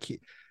trying to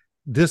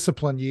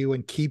discipline you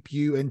and keep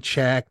you in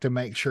check to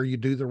make sure you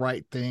do the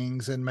right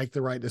things and make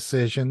the right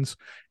decisions.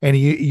 And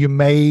you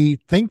may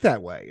think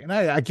that way. And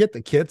I get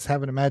the kids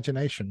have an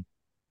imagination.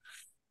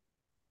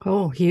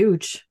 Oh,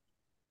 huge.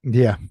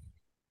 Yeah.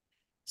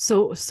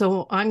 So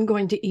I'm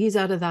going to ease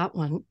out of that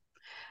one.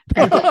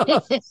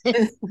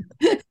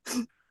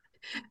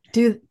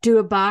 Do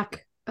a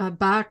back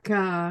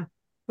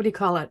what do you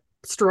call it?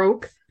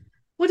 Stroke.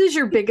 What is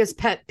your biggest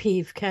pet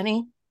peeve,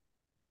 Kenny?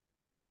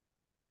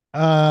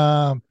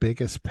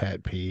 Biggest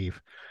pet peeve.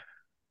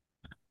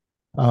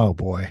 Oh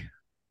boy.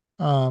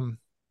 My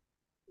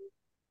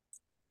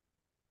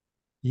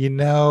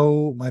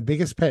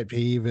biggest pet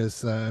peeve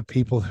is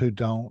people who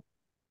don't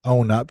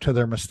own up to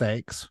their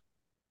mistakes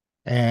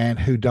and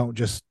who don't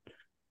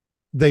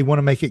they want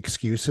to make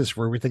excuses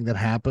for everything that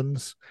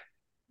happens.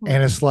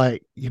 And it's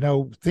like,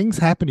 things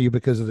happen to you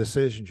because of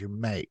decisions you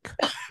make,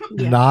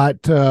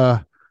 not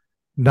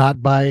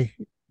by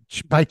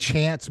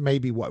chance.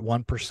 Maybe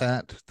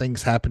 1%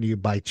 things happen to you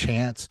by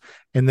chance.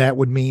 And that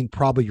would mean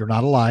probably you're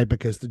not alive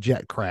because the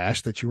jet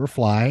crashed that you were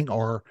flying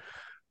or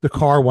the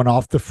car went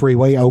off the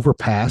freeway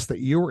overpass that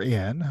you were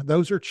in.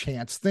 Those are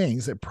chance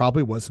things. It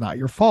probably was not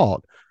your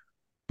fault.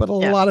 But a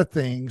lot of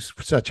things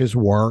such as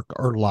work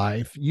or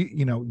life,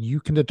 you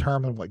can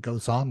determine what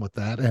goes on with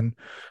that. And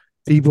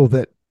people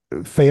that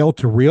fail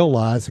to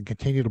realize and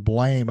continue to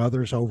blame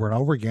others over and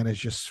over again is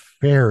just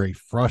very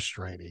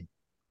frustrating.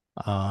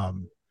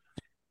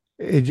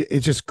 It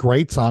just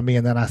grates on me.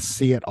 And then I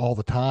see it all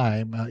the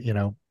time,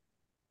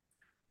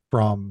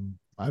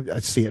 I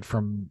see it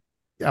from,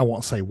 I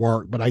won't say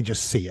work, but I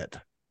just see it.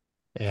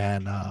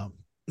 And I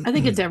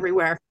think it's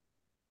everywhere.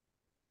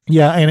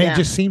 yeah, and it Yeah.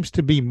 just seems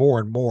to be more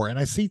and more. And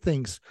I see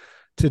things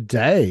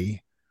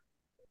today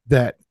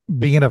that,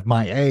 being of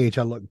my age,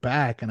 I look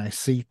back and I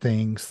see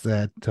things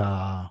that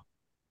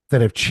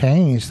that have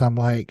changed. I'm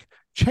like,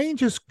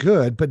 change is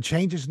good, but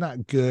change is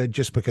not good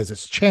just because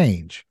it's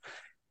change.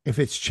 If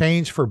it's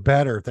change for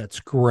better, that's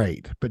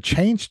great. But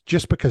change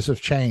just because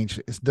of change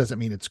doesn't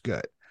mean it's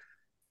good.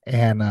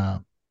 And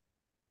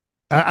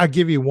I'll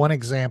give you one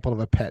example of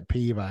a pet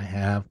peeve I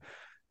have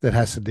that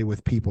has to do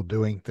with people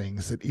doing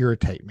things that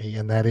irritate me.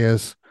 And that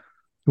is,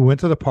 we went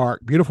to the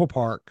park, beautiful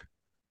park,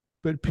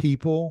 but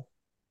people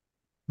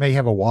may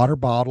have a water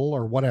bottle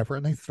or whatever,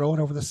 and they throw it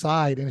over the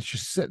side and it's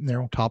just sitting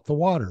there on top of the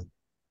water.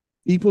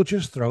 People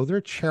just throw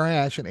their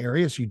trash in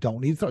areas you don't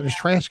need to throw. There's a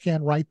trash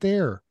can right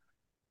there.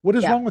 What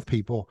is Yeah. wrong with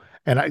people?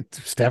 And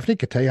Stephanie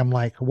could tell you, I'm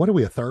like, what are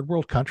we, a third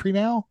world country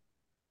now?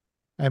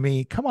 I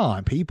mean, come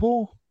on,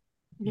 people.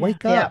 Yeah.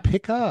 Wake Yeah. up,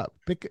 pick up.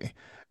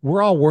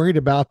 We're all worried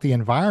about the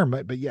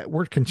environment, but yet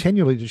we're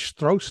continually just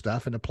throw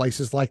stuff into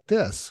places like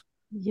this.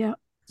 Yeah.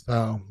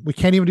 So we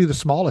can't even do the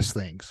smallest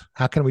things.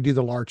 How can we do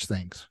the large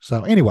things?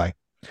 So anyway,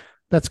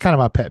 that's kind of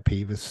my pet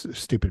peeve, is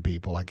stupid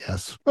people, I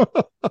guess. I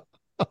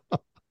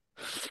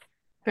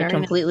Fair enough.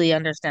 completely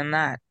understand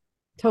that.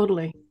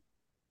 Totally.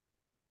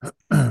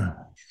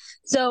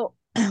 So,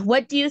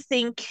 what do you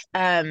think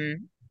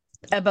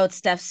about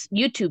Steph's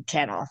YouTube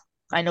channel?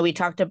 I know we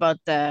talked about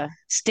the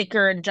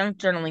sticker and junk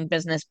journaling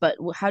business, but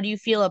how do you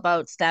feel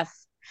about Steph,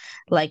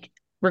 like,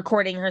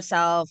 recording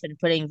herself and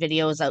putting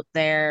videos out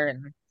there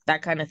and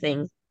that kind of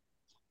thing?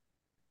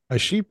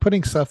 Is she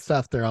putting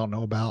stuff there I don't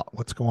know about?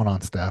 What's going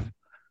on, Steph?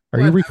 Are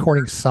you Whatever.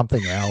 recording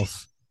something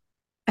else?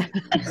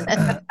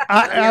 I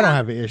don't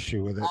have an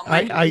issue with it. All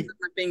my hands and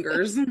my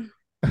fingers.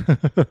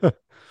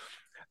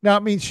 No, I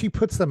mean, she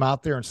puts them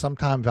out there, and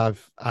sometimes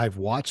I've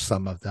watched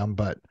some of them,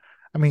 but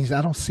I mean,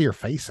 I don't see her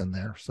face in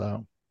there.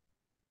 So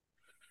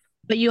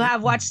But you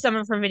have watched some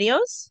of her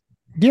videos?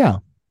 yeah,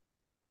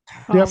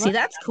 Oh, Yep. See,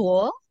 that's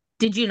cool.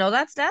 Did you know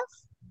that, Steph?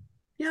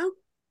 Yeah.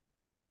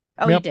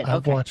 Oh, you yep, did. I've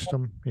Okay. watched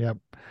them. Yep.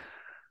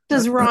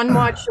 Does Ron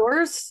watch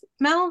yours,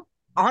 Mel?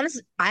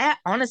 Honestly, I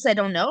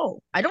don't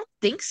know. I don't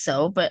think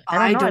so, but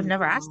I don't know. I've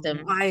never asked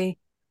him.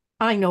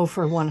 I know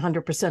for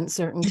 100%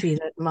 certainty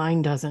that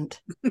mine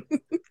doesn't.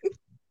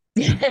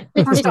 Yeah.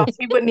 First off,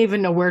 he wouldn't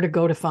even know where to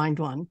go to find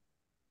one.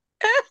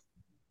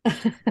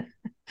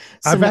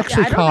 I've no-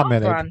 actually I don't know,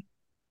 commented. Ron.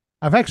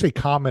 I've actually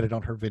commented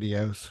on her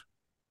videos.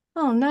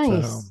 Oh,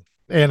 nice. So,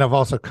 and I've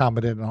also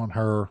commented on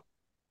her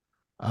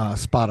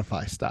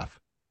Spotify stuff.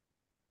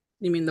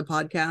 You mean the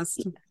podcast?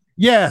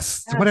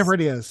 Yes, Yes. whatever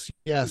it is.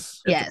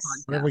 Yes, It's a Yes.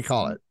 whatever we podcast.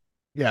 call it.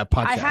 Yeah,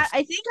 podcast.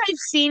 I think I've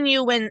seen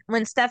you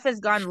when Steph has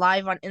gone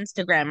live on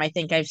Instagram. I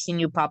think I've seen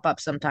you pop up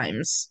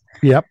sometimes.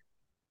 Yep.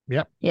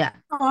 Yeah.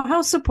 Oh,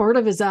 how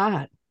supportive is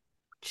that?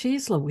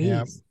 Jeez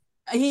Louise.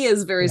 He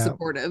is very Yeah.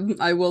 supportive,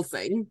 I will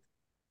say.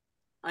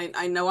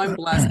 I know I'm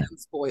blessed and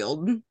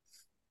spoiled.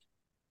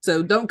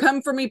 So don't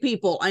come for me,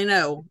 people. I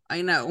know.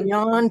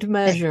 Beyond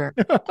measure.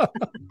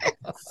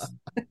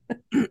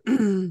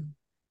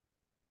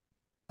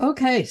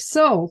 Okay,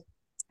 so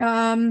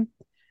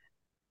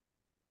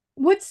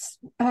what's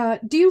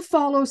do you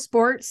follow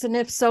sports, and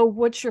if so,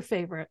 what's your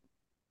favorite?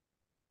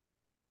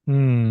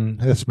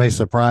 This may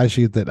surprise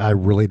you that I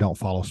really don't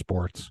follow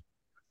sports.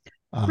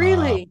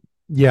 Really?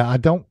 Yeah, I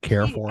don't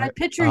care for I it.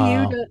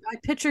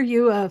 picture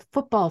you a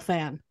football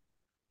fan.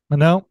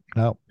 No.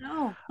 No.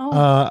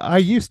 Oh, I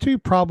used to,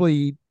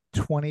 probably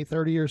 20,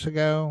 30 years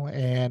ago,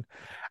 and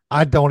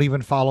I don't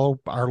even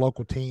follow our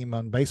local team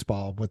on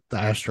baseball with the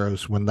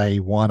Astros when they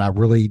won. I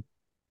really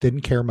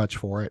didn't care much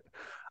for it.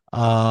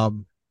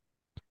 I'm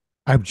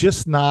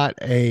just not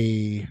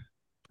a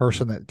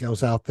person that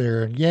goes out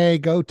there and yay,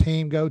 go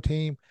team, go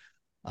team.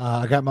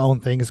 I got my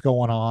own things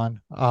going on.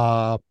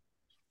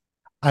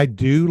 I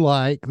do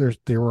like,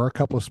 there are a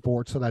couple of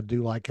sports that I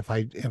do like. If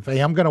I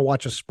am going to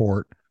watch a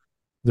sport,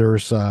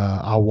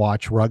 I'll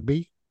watch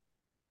rugby,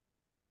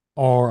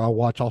 or I'll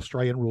watch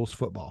Australian rules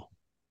football.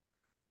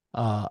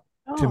 To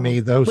me,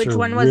 those Which are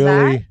one was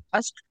really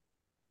that?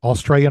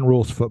 Australian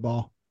rules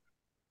football.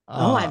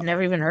 I've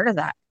never even heard of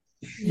that.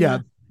 Yeah,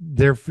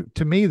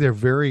 to me, they're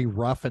very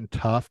rough and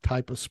tough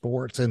type of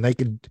sports, and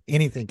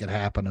anything could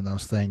happen in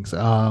those things.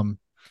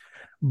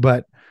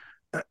 But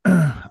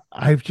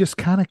I've just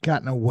kind of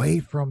gotten away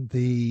from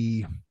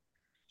the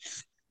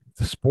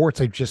sports.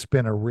 They've just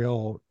been a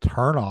real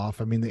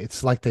turnoff. I mean,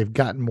 it's like they've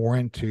gotten more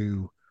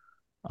into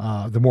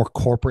the more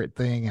corporate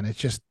thing, and it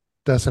just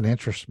doesn't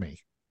interest me.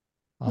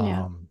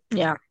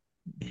 Yeah.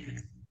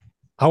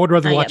 I would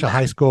rather I watch get a that.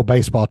 high school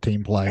baseball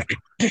team play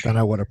than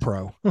I would a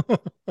pro.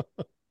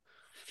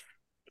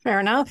 fair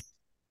enough.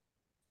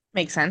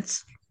 Makes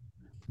sense.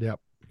 Yep.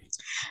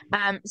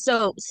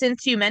 So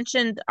since you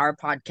mentioned our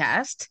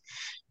podcast,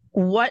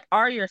 what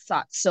are your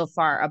thoughts so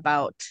far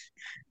about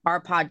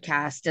our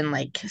podcast and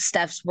like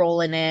Steph's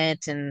role in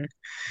it? And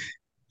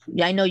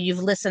I know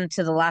you've listened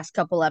to the last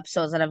couple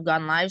episodes that have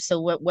gone live. So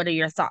what are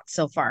your thoughts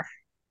so far?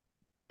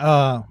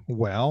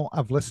 Well,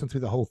 I've listened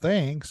through the whole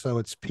thing, so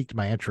it's piqued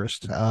my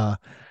interest. I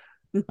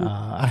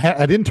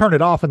didn't turn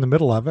it off in the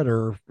middle of it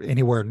or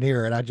anywhere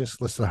near it. I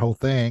just listened to the whole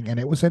thing, and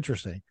it was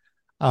interesting.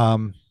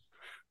 Um,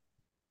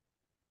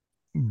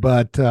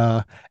 but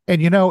and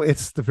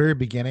it's the very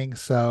beginning,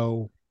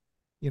 so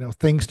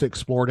things to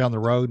explore down the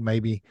road,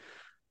 maybe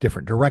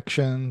different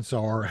directions,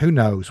 or who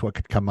knows what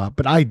could come up.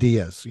 But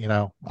ideas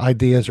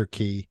are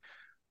key.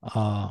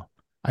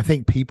 I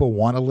think people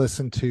want to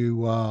listen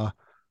to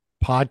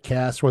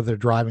podcasts, whether they're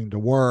driving to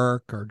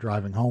work or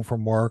driving home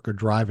from work or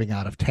driving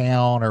out of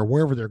town or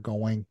wherever they're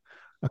going.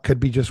 It could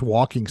be just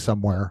walking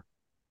somewhere,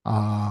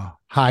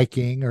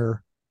 hiking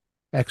or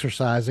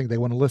exercising. They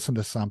want to listen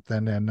to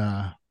something. And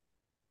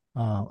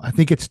I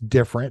think it's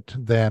different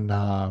than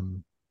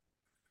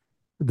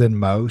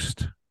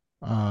most.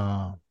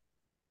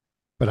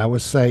 But I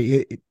would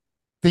say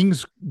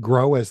things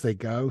grow as they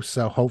go.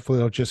 So hopefully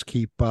it'll just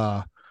keep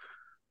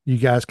you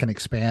guys can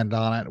expand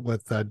on it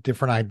with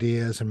different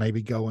ideas and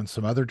maybe go in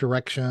some other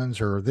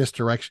directions or this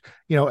direction.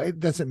 It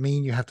doesn't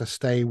mean you have to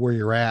stay where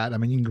you're at. I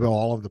mean, you can go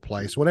all over the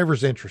place,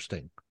 whatever's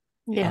interesting.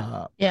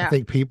 Yeah. Yeah. I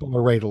think people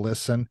are ready to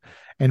listen.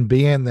 And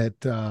being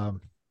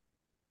that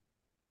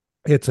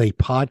it's a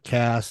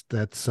podcast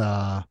that's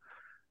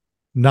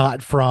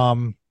not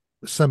from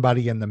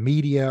somebody in the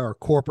media or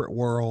corporate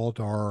world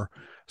or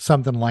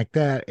something like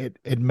that,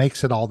 it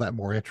makes it all that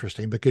more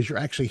interesting because you're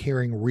actually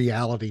hearing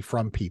reality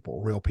from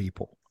people, real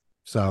people.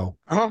 So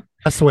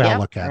that's the way I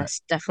look at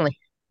it. That's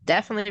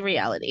definitely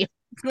reality.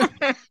 Yeah,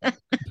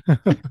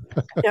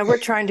 we're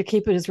trying to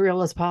keep it as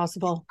real as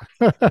possible.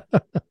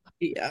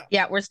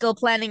 Yeah, we're still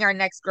planning our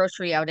next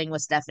grocery outing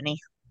with Stephanie.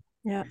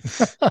 Yeah.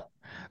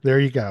 There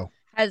you go.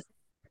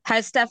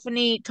 Has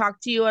Stephanie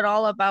talked to you at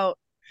all about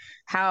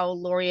how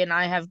Lori and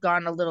I have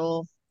gone a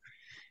little,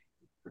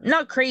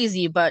 not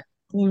crazy, but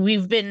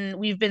we've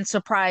been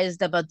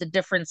surprised about the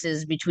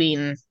differences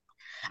between,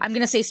 I'm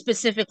going to say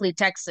specifically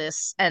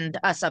Texas and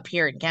us up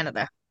here in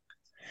Canada.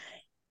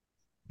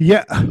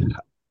 Yeah,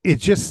 it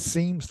just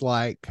seems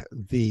like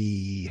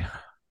the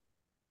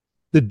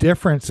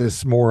difference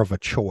is more of a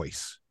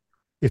choice.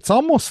 It's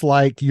almost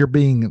like you're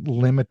being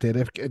limited.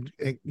 If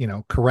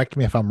correct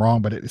me if I'm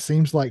wrong, but it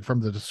seems like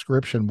from the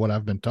description, what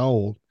I've been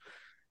told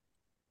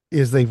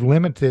is they've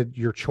limited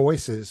your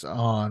choices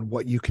on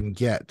what you can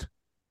get,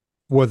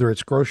 whether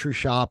it's grocery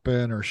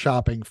shopping or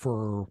shopping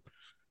for,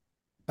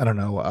 I don't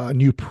know, a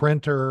new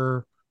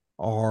printer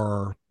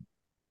or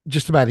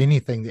just about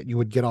anything that you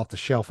would get off the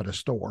shelf at a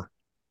store.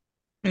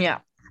 Yeah.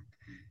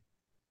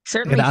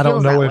 Certainly And I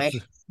don't feels know that if,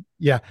 way.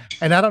 yeah.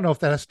 And I don't know if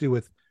that has to do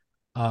with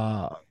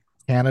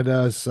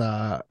Canada's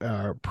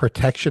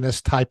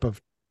protectionist type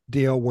of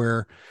deal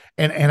where,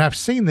 and I've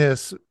seen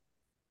this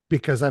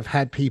because I've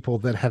had people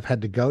that have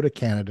had to go to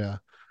Canada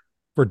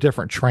for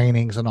different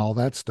trainings and all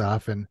that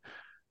stuff. And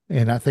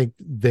I think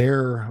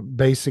their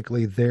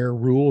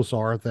rules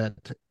are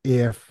that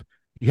if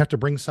you have to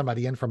bring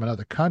somebody in from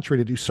another country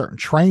to do certain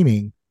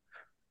training,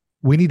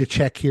 we need to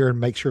check here and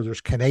make sure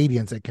there's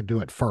Canadians that can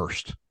do it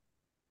first.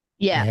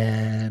 Yeah.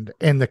 And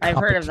the I've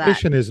heard of that.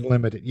 competition is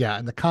limited. Yeah.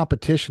 And the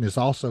competition is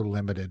also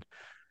limited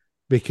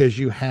because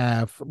you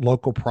have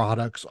local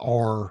products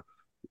or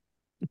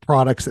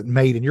products that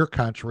made in your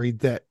country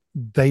that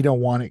they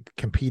don't want it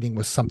competing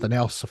with something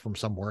else from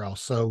somewhere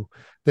else. So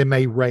they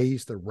may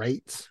raise the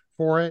rates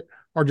for it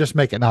or just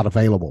make it not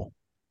available.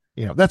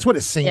 That's what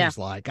it seems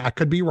like. I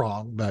could be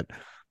wrong, but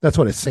that's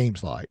what it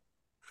seems like.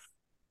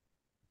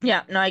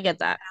 Yeah, no, I get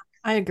that.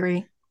 I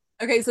agree.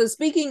 Okay, so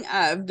speaking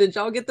of, did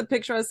y'all get the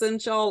picture I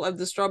sent y'all of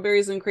the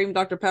strawberries and cream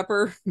Dr.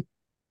 Pepper?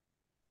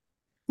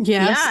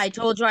 Yes. Yeah, I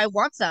told you I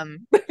want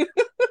some.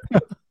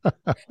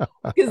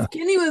 Because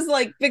Kenny was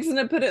like fixing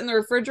to put it in the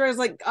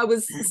refrigerator. I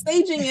was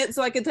staging it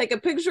so I could take a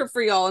picture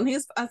for y'all. And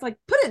I was like,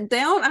 put it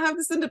down. I have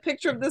to send a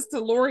picture of this to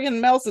Lori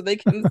and Mel so they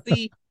can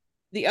see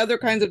the other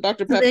kinds of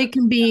Dr. Pepper. They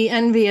can be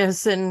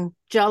envious and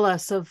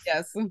jealous of.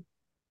 Yes.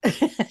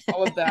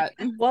 All of that.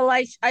 Well,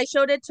 I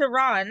showed it to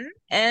Ron,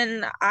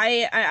 and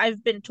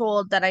I've been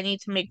told that I need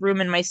to make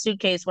room in my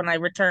suitcase when I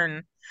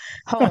return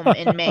home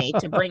in May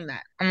to bring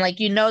that. I'm like,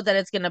 that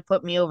it's gonna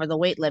put me over the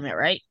weight limit,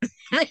 right?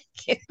 To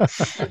get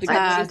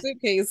the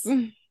suitcase.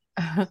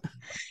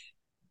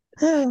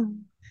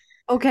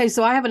 Okay,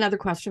 so I have another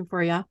question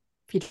for you,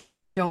 if you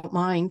don't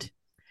mind.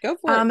 Go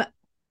for it.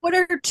 What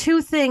are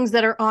 2 things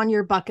that are on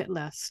your bucket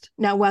list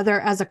now, whether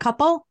as a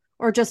couple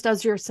or just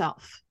as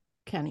yourself,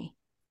 Kenny?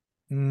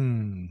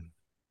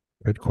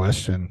 Good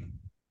question.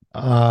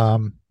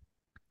 Well,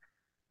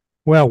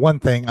 one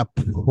thing I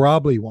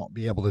probably won't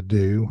be able to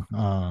do,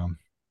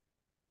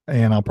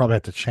 and I'll probably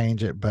have to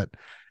change it, but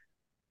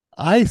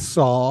I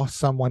saw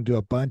someone do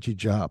a bungee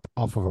jump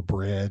off of a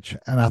bridge,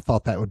 and I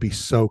thought that would be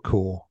so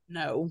cool.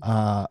 No.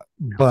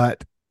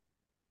 But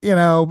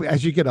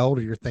as you get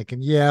older, you're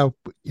thinking,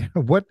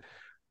 what?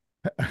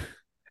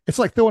 It's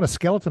like throwing a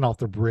skeleton off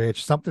the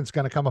bridge. Something's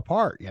going to come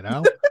apart,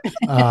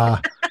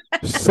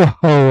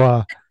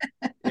 So,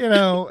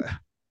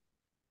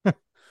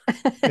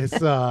 It's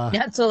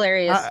That's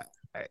hilarious.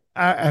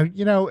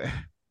 you know,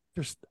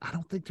 I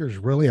don't think there's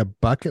really a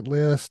bucket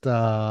list.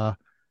 Man,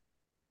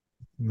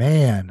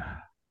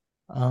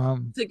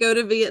 To go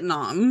to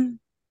Vietnam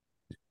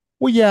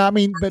well, yeah, I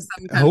mean, or but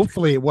some country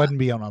hopefully it like wouldn't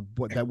be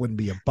that wouldn't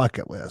be a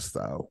bucket list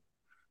though.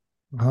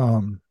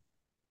 Um,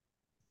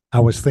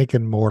 I was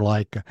thinking more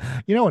like,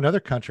 another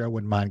country I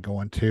wouldn't mind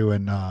going to,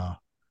 and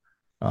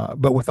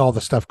but with all the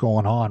stuff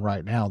going on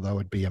right now, though,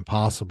 it'd be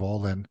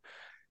impossible. And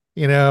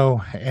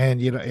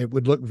it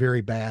would look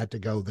very bad to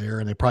go there,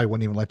 and they probably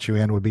wouldn't even let you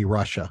in. Would be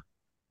Russia.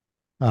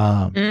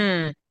 Um,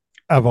 Mm,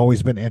 I've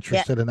always been yeah.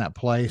 interested in that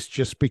place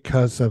just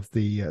because of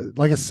the,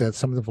 like I said,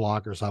 some of the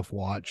vloggers I've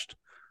watched.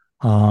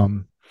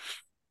 Um,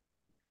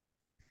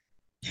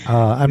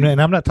 I'm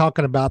not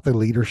talking about the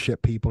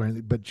leadership people,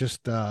 but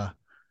just the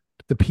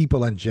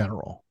people in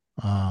general.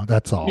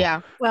 That's all.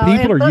 Yeah. Well,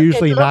 People are it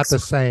usually not looks the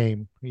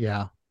same.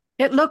 Yeah.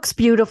 it looks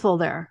beautiful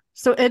there.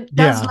 So it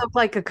does Yeah. look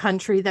like a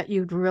country that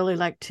you'd really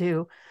like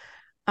to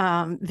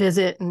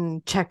visit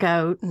and check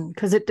out, and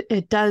because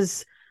it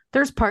does.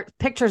 There's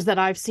pictures that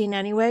I've seen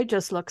anyway,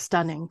 just look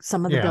stunning.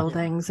 Some of the Yeah.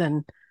 buildings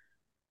and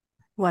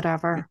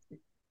whatever.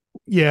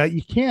 Yeah.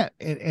 You can't,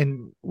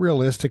 and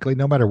realistically,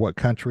 no matter what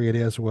country it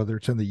is, whether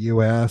it's in the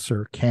US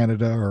or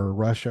Canada or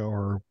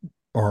Russia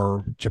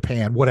or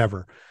Japan,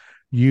 whatever,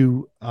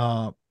 you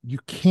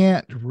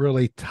can't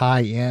really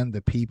tie in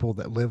the people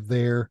that live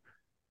there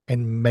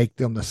and make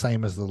them the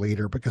same as the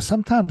leader, because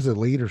sometimes the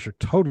leaders are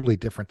totally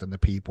different than the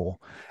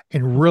people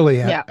and really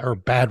Yeah. are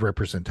bad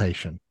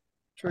representation.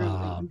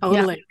 truly.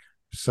 Totally.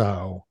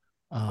 So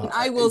And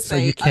I will so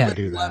say you can't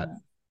do that.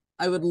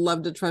 I would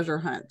love to treasure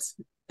hunt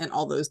in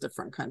all those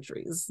different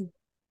countries.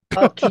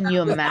 Oh, can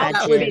you That would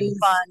imagine? be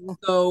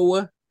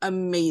so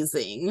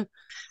amazing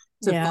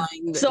to Yeah.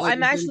 find. So like,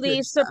 I'm actually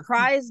vintage stuff.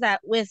 surprised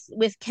that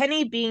with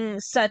Kenny being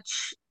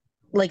such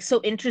like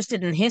so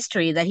interested in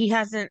history that he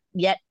hasn't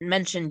yet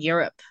mentioned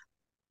Europe,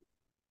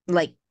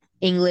 like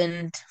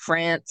England,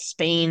 France,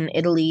 Spain,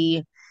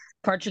 Italy,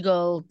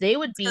 Portugal. They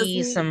would Because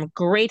be some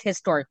great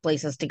historic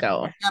places to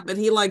go. yeah, but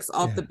he likes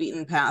off Yeah. the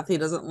beaten path. He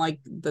doesn't like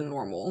the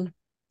normal.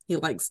 He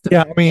likes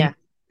Yeah, different. I mean, Yeah.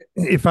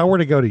 if I were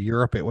to go to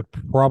Europe, it would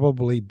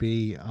probably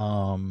be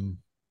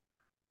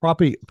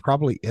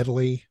probably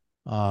Italy.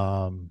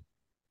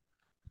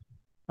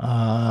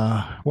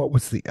 What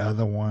was the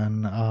other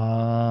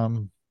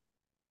one?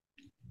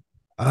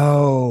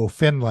 Oh,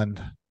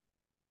 Finland.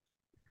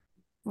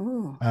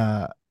 Ooh.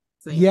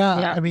 See? Yeah,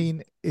 Yeah. I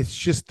mean, it's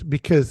just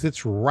because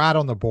it's right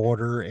on the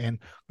border, and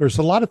there's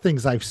a lot of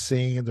things I've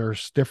seen.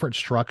 There's different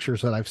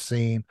structures that I've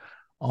seen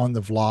on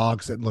the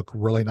vlogs that look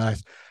really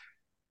nice.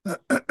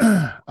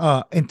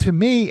 And to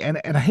me, and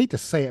I hate to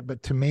say it,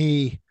 but to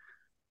me,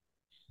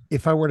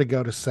 if I were to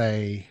go to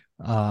say,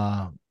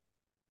 I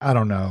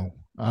don't know,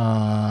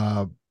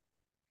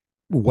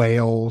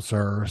 Wales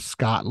or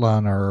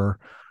Scotland or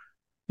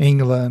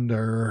England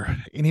or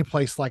any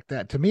place like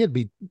that, to me, it'd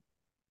be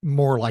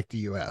more like the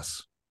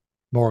US,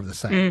 more of the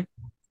same.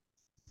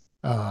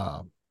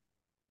 Mm.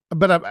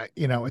 But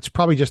it's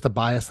probably just a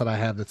bias that I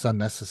have that's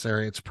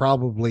unnecessary. It's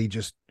probably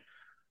just,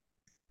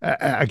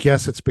 I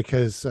guess it's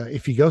because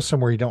if you go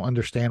somewhere you don't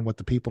understand what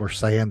the people are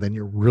saying, then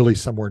you're really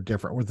somewhere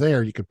different. We're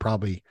there, you could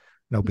probably,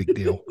 no big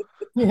deal.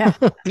 Yeah.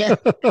 Yeah.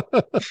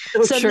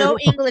 So So true. no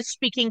English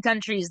speaking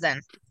countries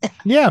then.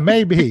 Yeah,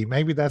 maybe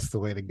that's the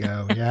way to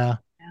go. Yeah.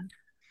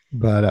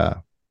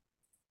 But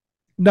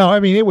no, I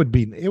mean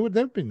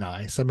that'd be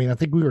nice. I mean, I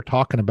think we were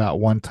talking about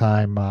one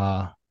time,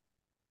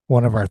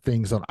 one of our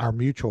things on our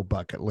mutual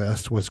bucket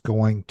list was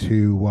going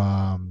to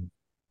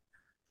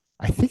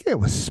I think it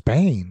was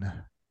Spain,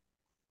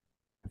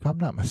 if I'm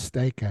not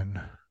mistaken.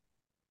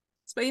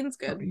 Spain's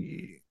good.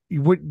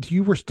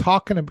 You were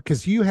talking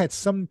because you had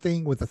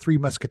something with the Three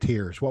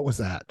Musketeers. What was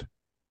that?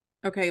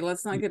 Okay,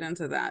 let's not get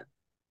into that.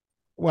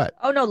 What?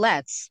 Oh no,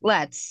 let's.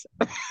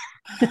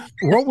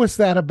 What was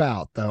that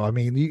about, though? I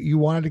mean, you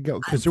wanted to go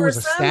because there For was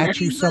a some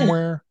statue reason-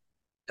 somewhere.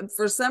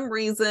 For some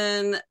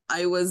reason,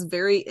 I was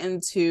very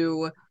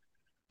into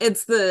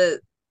it's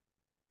the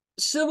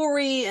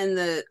chivalry and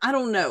the I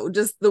don't know,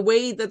 just the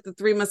way that the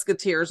Three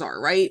Musketeers are,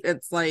 right?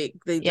 It's like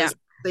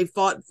they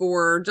fought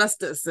for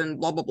justice and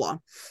blah blah blah.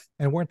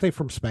 And weren't they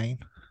from Spain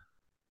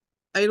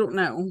I don't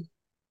know.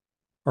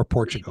 or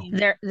Portugal?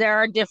 There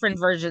are different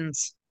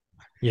versions.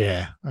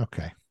 Yeah.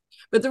 Okay.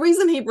 But the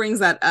reason he brings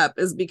that up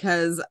is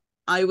because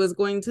I was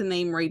going to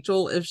name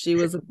Rachel if she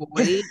was a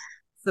boy,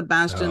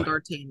 Sebastian Oh.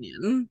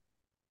 D'Artagnan.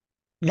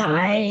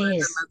 Nice.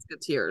 The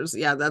Musketeers.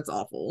 Yeah, that's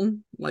awful.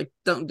 Like,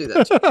 don't do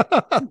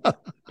that.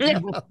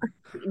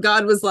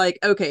 God was like,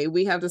 okay,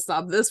 we have to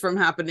stop this from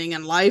happening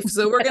in life,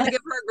 so we're gonna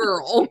give her a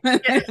girl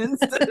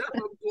instead of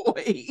a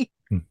boy.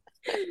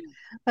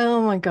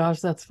 Oh my gosh,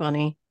 that's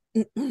funny.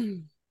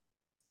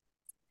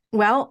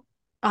 Well,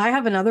 I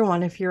have another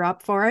one if you're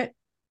up for it.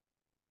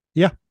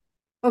 Yeah.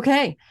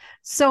 Okay.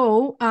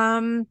 So,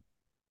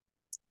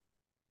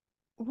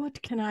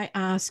 what can I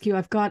ask you?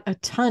 I've got a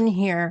ton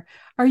here.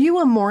 Are you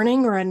a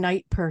morning or a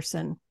night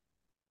person?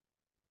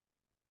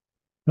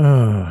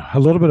 A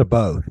little bit of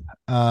both.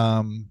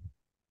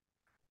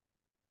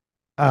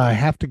 I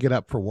have to get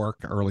up for work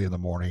early in the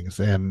mornings,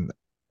 and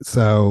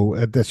so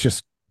that's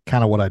just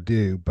kind of what I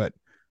do. But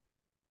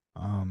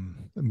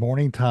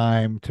morning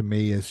time to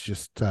me is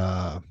just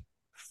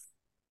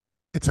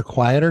it's a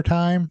quieter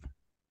time.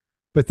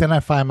 But then I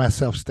find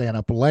myself staying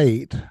up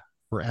late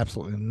for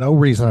absolutely no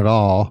reason at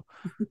all.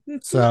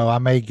 So I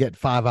may get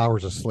 5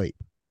 hours of sleep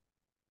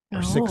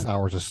or 6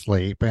 hours of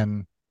sleep,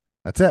 and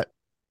that's it.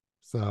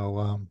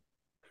 So,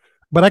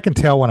 but I can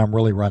tell when I'm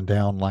really run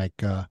down, like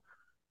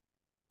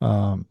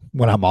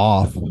when I'm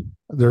off.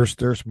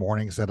 There's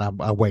mornings that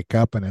I wake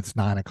up and it's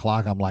 9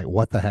 o'clock. I'm like,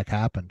 what the heck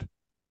happened?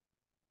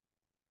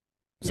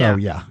 So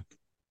yeah,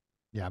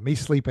 me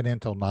sleeping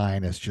until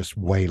 9 is just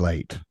way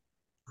late.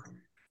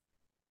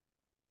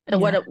 And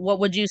Yeah. what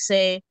would you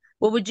say?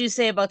 What would you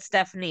say about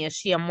Stephanie? Is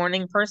she a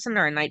morning person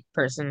or a night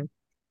person?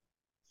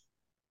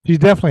 She's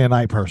definitely a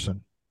night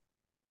person.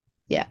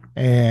 Yeah.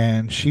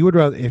 And she would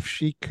rather, if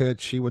she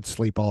could, she would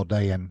sleep all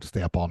day and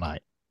stay up all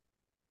night.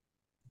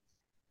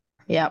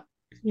 Yeah.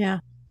 Yeah,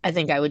 I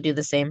think I would do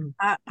the same.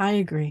 I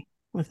agree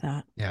with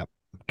that. Yeah.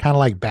 Kind of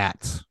like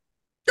bats.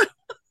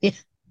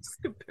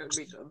 Compared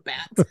me to a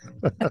bat.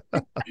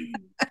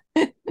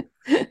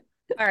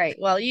 All right.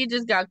 Well, you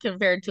just got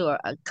compared to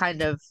a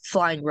kind of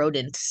flying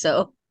rodent,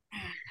 so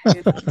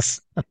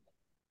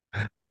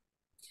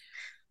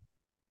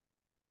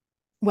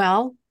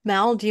Well,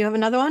 Mel, do you have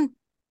another one?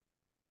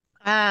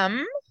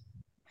 um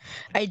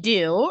I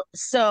do.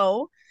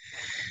 So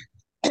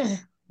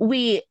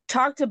we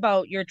talked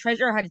about your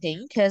treasure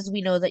hunting because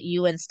we know that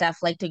you and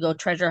Steph like to go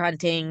treasure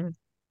hunting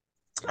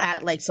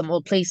at like some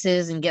old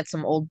places and get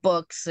some old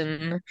books.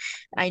 And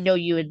I know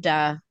you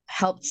had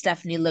helped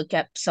Stephanie look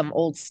up some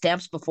old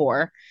stamps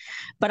before,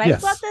 but I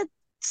thought Yes. that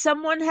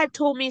someone had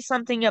told me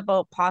something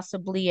about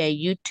possibly a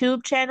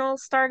YouTube channel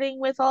starting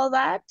with all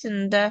that,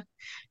 and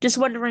just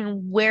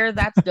wondering where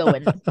that's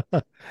going.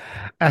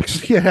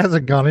 Actually, it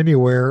hasn't gone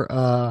anywhere.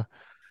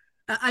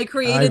 I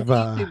created I've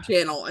the YouTube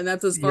channel, and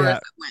that's as far as yeah,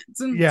 it went.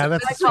 So yeah,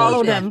 it's I that's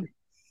followed legit. him.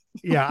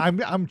 yeah,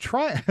 I'm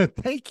trying.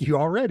 Thank you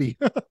already.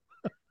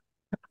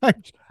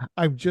 I'm,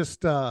 I'm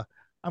just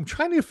I'm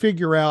trying to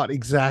figure out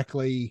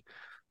exactly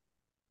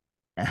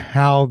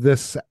how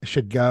this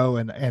should go.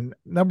 And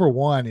number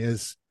one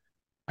is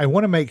I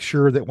want to make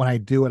sure that when I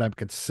do it, I'm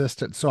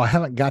consistent. So I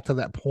haven't got to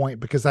that point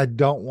because I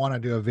don't want to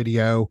do a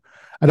video.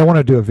 I don't want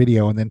to do a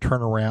video and then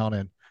turn around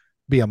and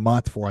be a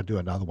month before I do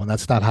another one.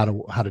 That's not how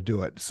to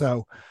do it.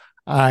 So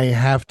I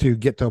have to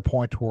get to a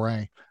point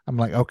where I'm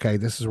like, okay,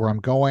 this is where I'm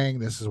going.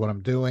 This is what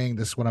I'm doing.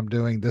 This is what I'm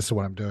doing. This is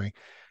what I'm doing.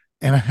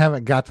 And I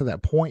haven't got to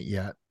that point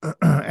yet.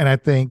 And I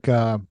think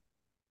part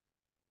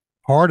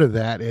of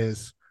that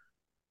is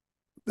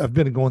I've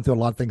been going through a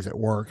lot of things at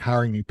work,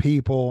 hiring new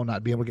people,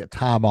 not being able to get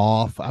time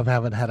off. I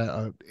haven't had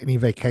any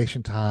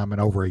vacation time in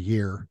over a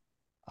year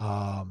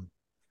Jeez.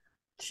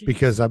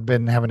 because I've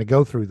been having to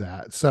go through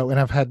that. So, and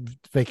I've had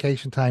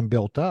vacation time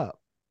built up,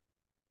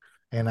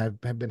 and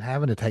I've been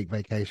having to take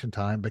vacation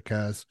time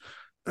because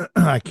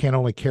I can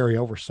only carry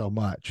over so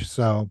much.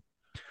 So,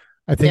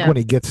 I think Yeah. when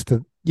it gets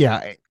to,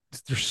 yeah,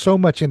 there's so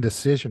much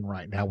indecision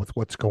right now with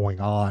what's going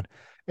on.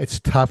 It's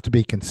tough to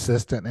be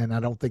consistent. And I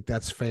don't think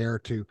that's fair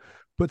to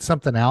put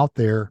something out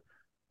there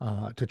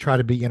to try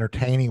to be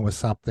entertaining with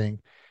something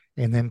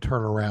and then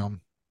turn around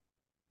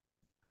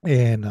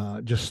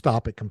and just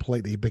stop it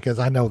completely because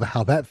I know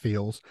how that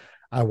feels.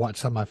 I watch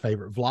some of my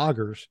favorite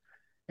vloggers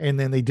and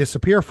then they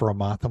disappear for a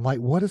month. I'm like,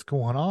 what is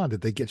going on? Did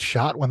they get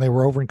shot when they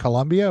were over in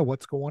Colombia?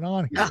 What's going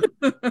on here?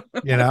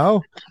 You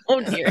know?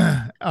 Oh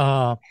dear.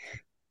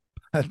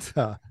 But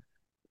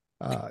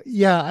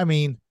yeah, I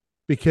mean,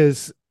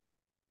 because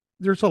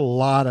there's a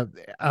lot of,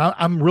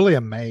 I'm really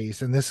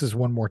amazed. And this is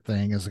one more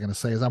thing I was going to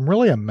say is I'm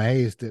really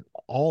amazed at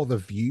all the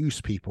views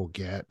people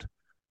get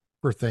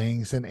for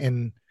things.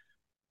 And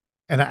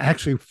I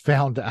actually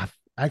I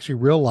actually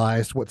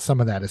realized what some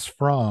of that is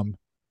from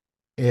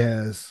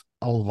is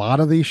a lot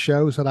of these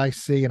shows that I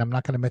see, and I'm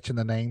not going to mention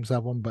the names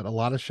of them, but a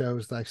lot of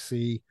shows that I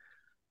see,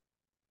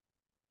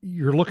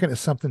 you're looking at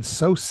something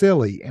so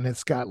silly and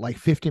it's got like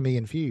 50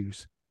 million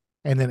views.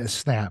 And then it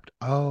snapped.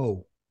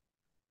 Oh,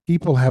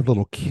 people have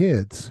little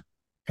kids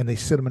and they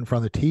sit them in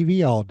front of the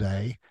TV all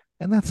day.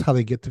 And that's how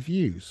they get the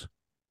views.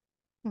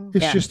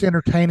 It's Yeah. just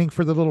entertaining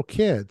for the little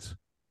kids.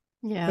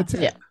 Yeah. That's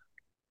it. Yeah.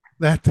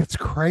 That's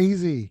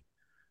crazy.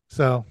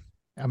 So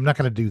I'm not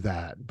going to do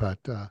that. But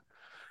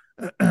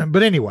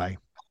anyway,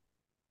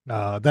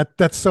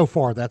 that's so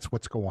far, that's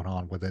what's going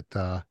on with it.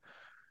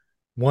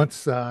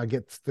 Once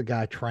gets the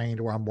guy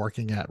trained where I'm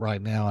working at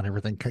right now and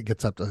everything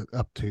gets up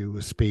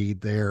to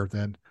speed there,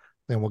 then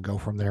we'll go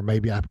from there.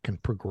 Maybe I can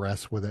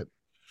progress with it.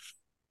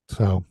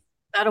 So,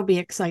 That'll be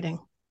exciting.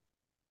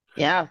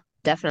 Yeah,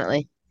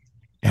 definitely.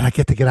 and I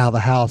get to get out of the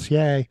house.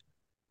 Yay.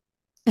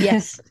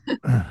 Yes.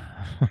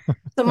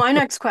 So my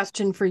next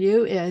question for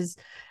you is,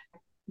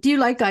 do you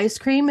like ice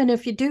cream? And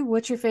if you do,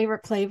 what's your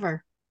favorite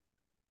flavor?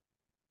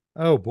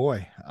 Oh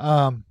boy.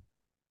 I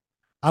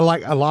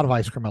like a lot of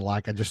ice cream.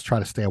 I just try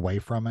to stay away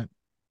from it.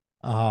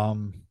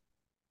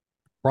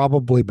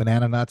 Probably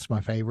banana nuts,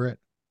 my favorite.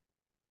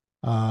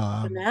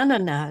 Banana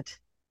nut.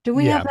 Do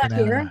we have that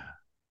here?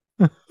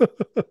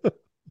 banana.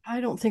 I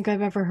don't think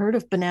I've ever heard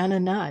of banana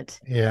nut.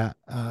 Yeah,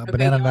 Okay,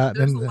 banana y'all, nut.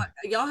 there's And a lot.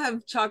 Y'all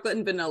have chocolate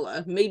and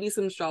vanilla, maybe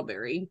some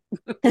strawberry.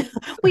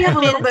 We have a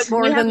little Mint. bit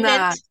more We have than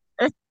that.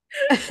 mint.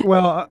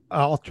 well,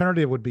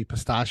 alternative would be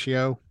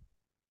pistachio.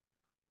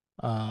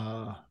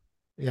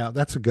 Yeah,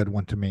 that's a good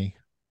one to me.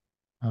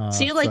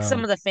 So you like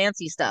some of the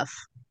fancy stuff.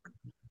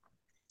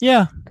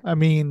 Yeah, I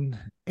mean,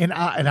 and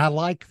I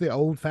like the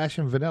old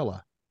fashioned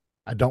vanilla.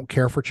 I don't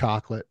care for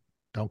chocolate.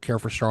 Don't care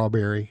for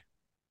strawberry.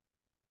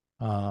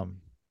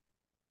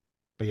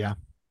 But yeah.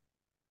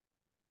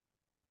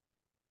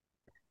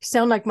 You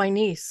sound like my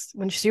niece.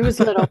 When she was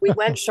little, we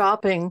went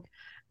shopping.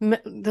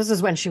 This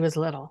is when she was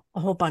little, a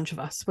whole bunch of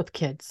us with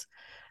kids.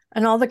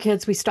 And all the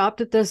kids, we stopped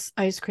at this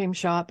ice cream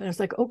shop and it's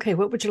like, okay,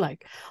 what would you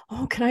like?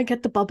 Oh, can I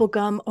get the bubble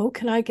gum? Oh,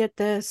 can I get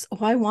this? Oh,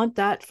 I want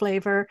that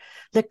flavor,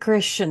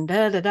 licorice and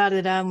da da da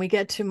da da. And we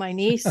get to my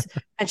niece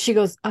and she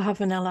goes, I have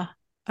vanilla.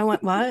 I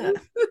went, what?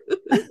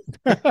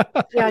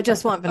 Yeah, I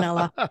just want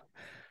vanilla.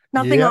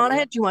 Nothing Yep. on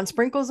it. Do you want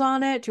sprinkles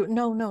on it?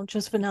 No,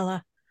 just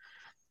vanilla.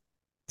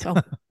 So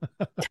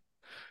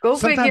go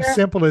Sometimes figure.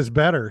 simple is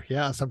better.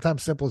 Yeah,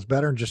 sometimes simple is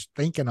better, and just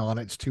thinking on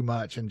it's too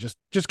much. And just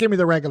give me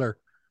the regular.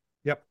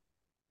 Yep.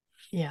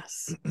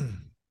 Yes.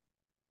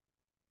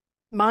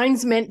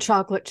 Mine's mint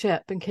chocolate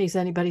chip, in case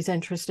anybody's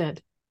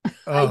interested.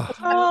 Ugh.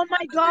 Oh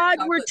my God,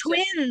 we're Chocolate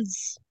chip.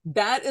 twins.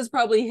 That is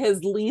probably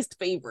his least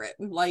favorite.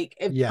 Like,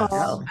 if Yes.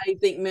 Oh, I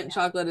think mint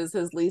chocolate is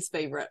his least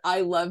favorite.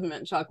 I love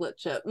mint chocolate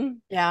chip.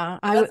 yeah,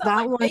 That's not that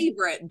my one.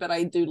 favorite, but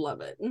I do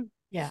love it.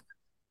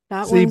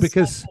 That See, one's my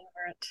because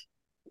favorite.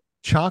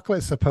 chocolate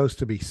is supposed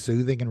to be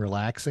soothing and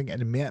relaxing,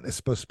 and mint is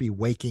supposed to be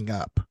waking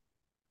up,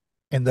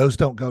 and those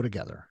don't go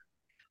together.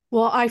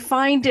 Well, I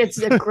find it's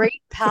a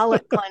great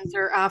palate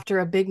cleanser after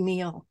a big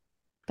meal.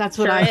 That's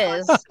what Sure I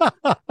is.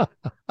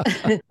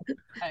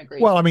 I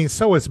agree. Well, I mean,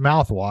 so is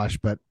mouthwash,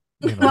 but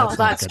you know, Well, not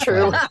that's good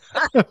true.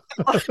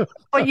 for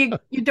But you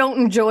don't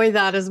enjoy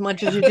that as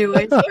much as you do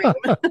ice cream.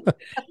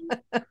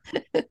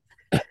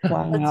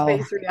 Let's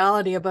face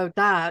reality about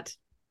that.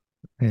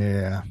 you.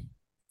 Yeah.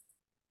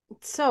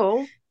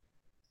 So,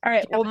 All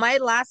right. Well, my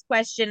last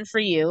question for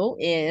you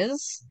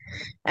is,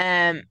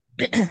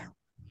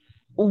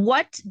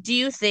 what do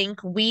you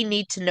think we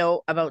need to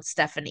know about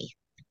Stephanie?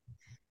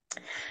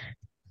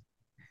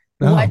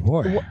 Oh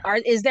boy.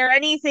 Is there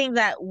anything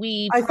that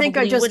we I think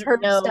I probably just wouldn't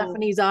heard know?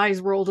 Stephanie's eyes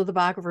roll to the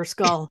back of her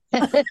skull.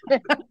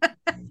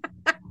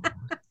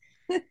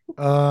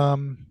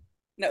 No,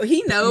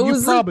 he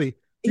knows. You probably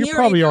He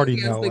already knows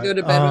he has know to go it.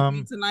 to bed with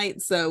me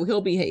tonight, so he'll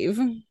behave.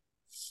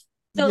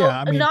 So Yeah,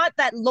 I mean- not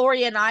that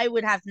Lori and I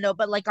would have to know,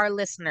 but like our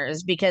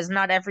listeners, because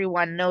not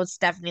everyone knows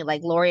Stephanie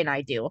like Lori and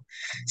I do.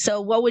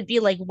 So what would be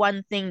like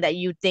one thing that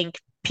you think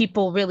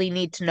people really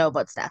need to know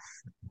about Steph?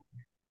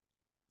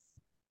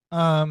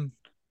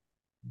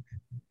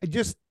 I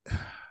just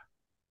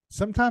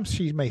sometimes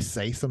she may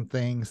say some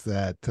things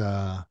that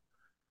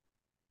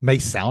may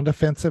sound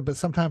offensive, but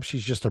sometimes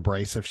she's just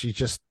abrasive. She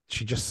just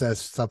says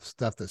stuff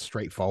that's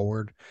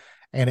straightforward,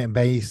 and it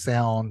may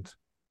sound.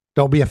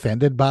 Don't be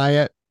offended by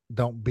it.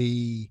 Don't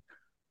be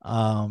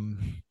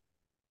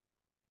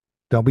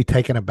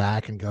taken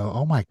aback and go,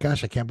 "Oh my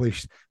gosh, I can't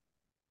believe."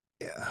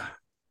 Yeah.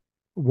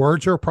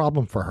 Words are a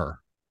problem for her.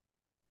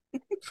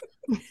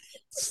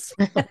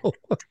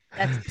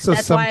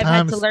 That's why I've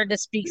had to learn to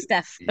speak,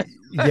 Steph.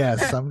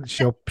 Yes,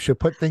 she'll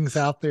put things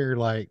out there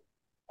like,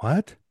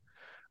 what?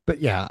 But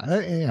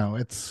yeah, you know,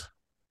 it's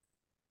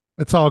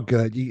all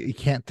good. You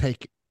can't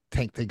take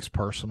things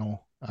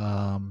personal.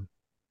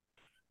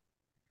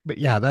 But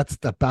yeah, that's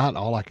about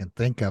all I can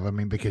think of. I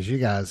mean, because you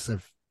guys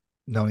have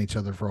known each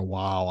other for a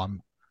while,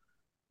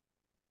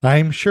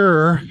 I'm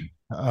sure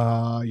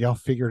y'all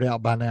figured it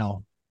out by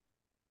now.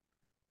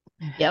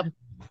 Yep.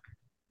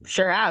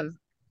 Sure have.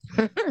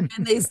 And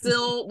they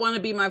still want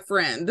to be my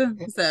friend.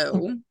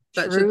 So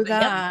True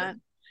that.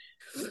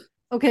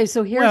 Okay,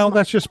 so here's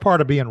that's just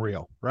part of being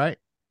real, right?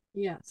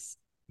 Yes.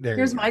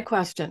 Here's my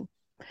question.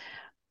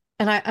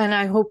 And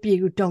I hope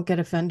you don't get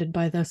offended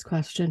by this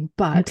question,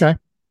 but okay.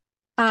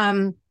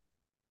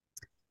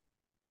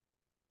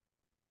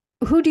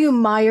 Who do you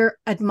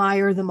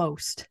admire the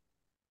most?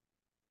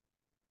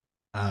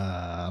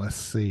 Let's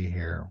see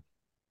here.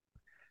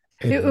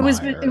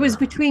 It was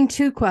between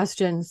two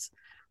questions.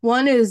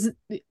 One is,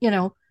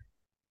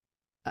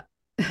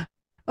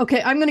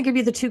 okay, I'm going to give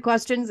you the two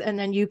questions and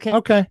then you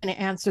can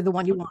answer the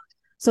one you want.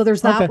 So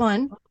there's that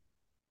one.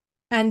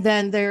 And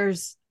then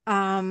there's,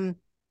 I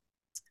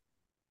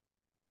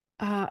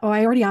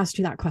already asked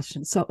you that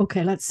question. So,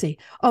 okay, let's see.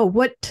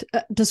 Oh,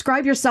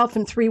 describe yourself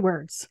in 3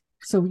 words.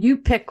 So you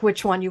pick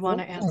which one you want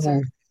to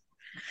answer.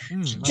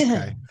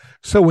 Okay.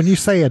 So when you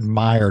say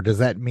admire, does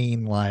that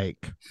mean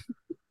like,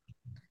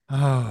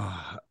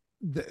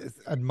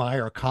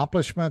 admire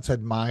accomplishments,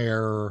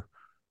 admire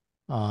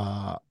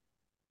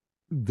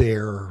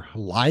their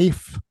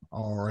life,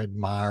 or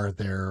admire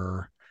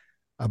their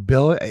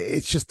ability?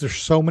 It's just there's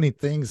so many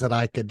things that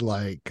I could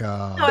like.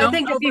 No, I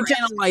think if you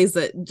analyze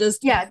it,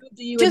 just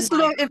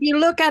look. If you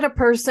look at a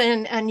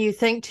person and you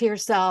think to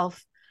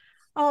yourself,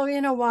 oh,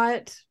 you know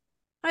what?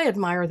 I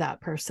admire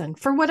that person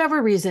for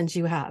whatever reasons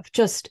you have.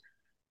 Just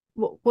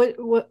who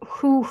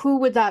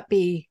would that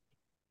be?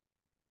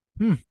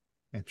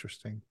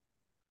 Interesting.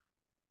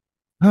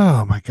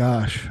 Oh my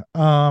gosh.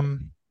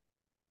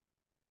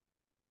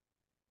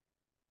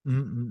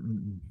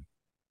 Mm-mm-mm.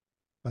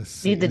 Let's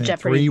see. Need the And then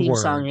Jeopardy 3 theme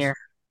song words. here.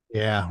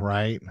 Yeah,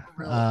 right.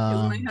 Really.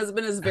 'Cause my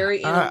husband is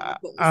very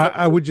analytical.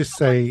 I would just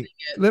say,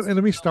 let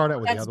me start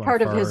out with the That's other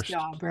part one of his first.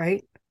 job,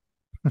 right?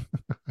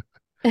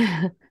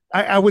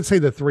 I would say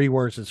the 3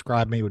 words that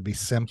describe me would be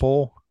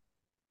simple,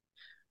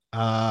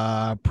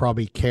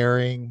 probably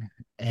caring,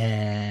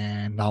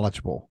 and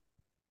knowledgeable.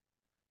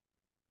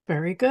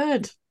 Very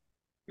good.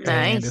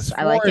 And as Nice.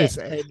 I like far it.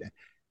 as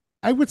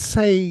I would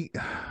say,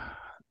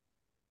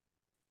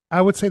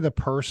 the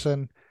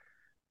person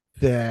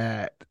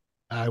that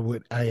I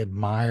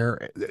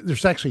admire.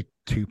 There's actually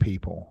 2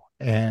 people,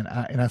 and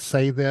I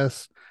say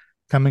this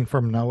coming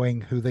from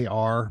knowing who they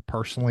are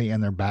personally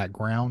and their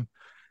background,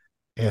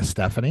 is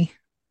Stephanie,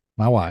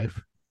 my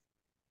wife,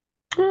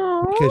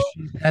 because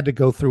she's had to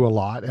go through a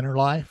lot in her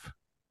life,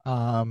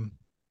 and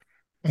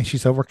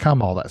she's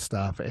overcome all that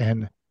stuff.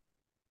 And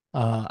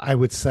I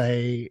would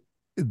say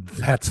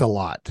that's a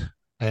lot,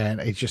 and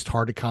it's just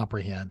hard to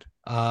comprehend.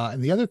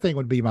 And the other thing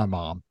would be my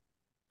mom.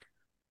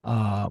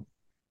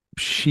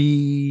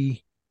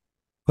 She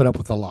put up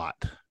with a lot,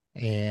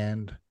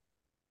 and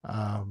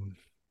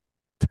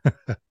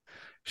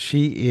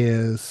she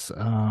is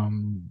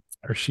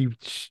or she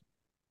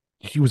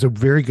was a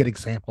very good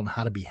example on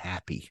how to be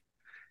happy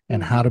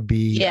and how to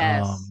be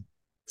Yes.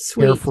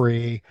 Sweet.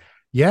 carefree.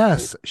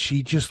 Yes,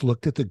 she just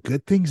looked at the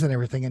good things and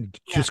everything and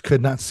just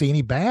could not see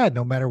any bad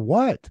no matter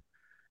what.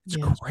 It's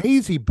Yeah.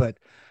 crazy, but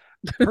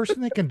the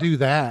person that can do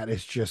that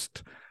is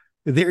just,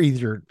 they're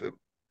either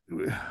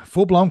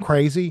full-blown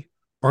crazy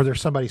or they're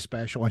somebody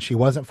special, and she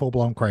wasn't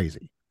full-blown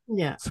crazy.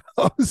 Yeah.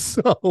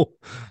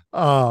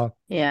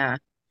 Yeah.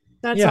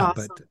 That's yeah,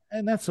 awesome.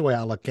 and that's the way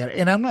I look at it.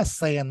 And I'm not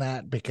saying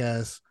that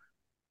because,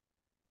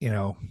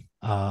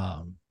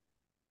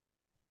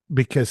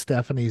 because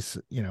Stephanie's,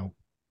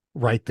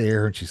 right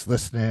there and she's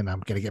listening, I'm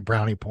going to get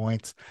brownie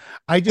points.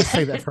 I just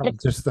say that from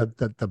just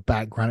the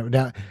background.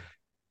 Now,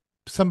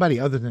 somebody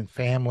other than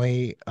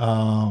family,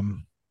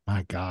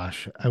 my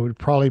gosh, I would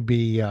probably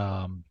be,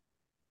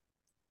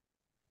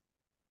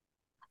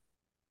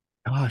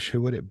 gosh,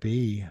 who would it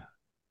be?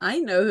 I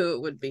know who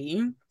it would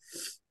be.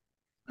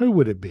 Who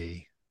would it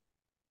be?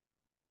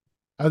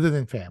 Other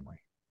than family.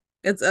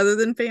 It's other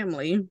than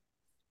family.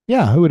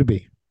 Yeah, who would it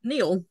be?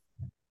 Neil,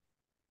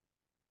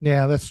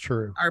 Yeah, that's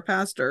true. our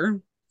pastor.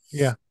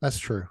 Yeah, that's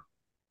true.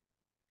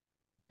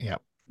 Yeah.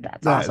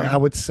 That's awesome. I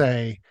would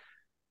say,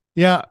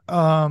 yeah.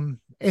 And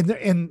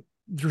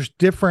there's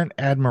different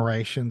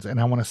admirations, and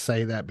I want to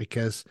say that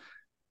because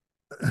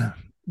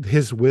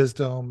his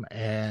wisdom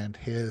and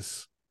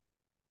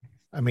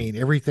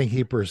everything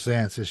he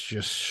presents is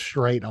just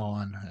straight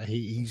on.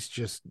 He's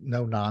just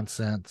no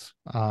nonsense.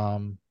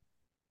 And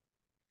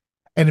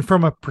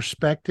from a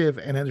perspective,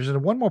 and there's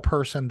one more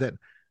person that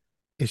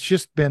it's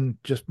just been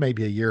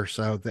maybe a year or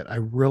so that I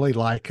really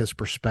like his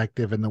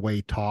perspective and the way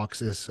he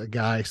talks, is a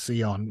guy I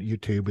see on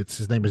YouTube.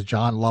 His name is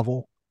John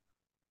Lovell.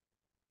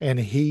 And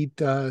he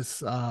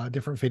does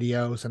different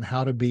videos on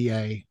how to be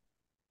a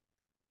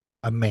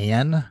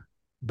man,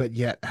 but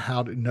yet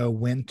how to know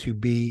when to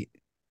be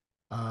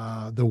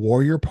the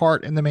warrior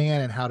part in the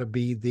man and how to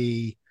be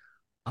the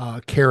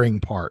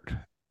caring part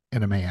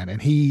in a man. And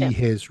he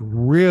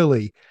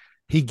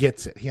he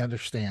gets it. He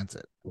understands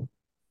it.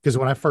 Because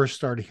when I first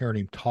started hearing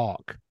him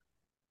talk,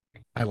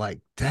 I like,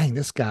 dang,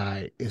 this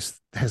guy has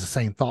the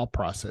same thought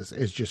process.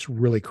 It's just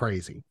really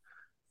crazy.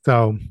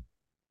 So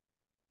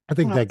I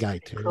think that guy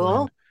too.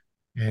 Cool.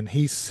 And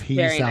he's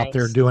Very out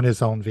there nice. doing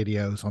his own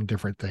videos on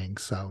different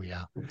things. So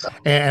yeah.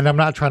 And I'm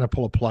not trying to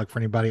pull a plug for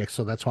anybody.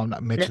 So that's why I'm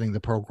not mentioning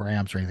the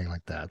programs or anything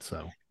like that.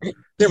 So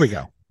there we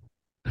go.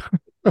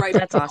 Right.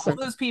 That's awesome.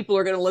 All those people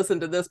are going to listen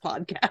to this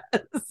podcast.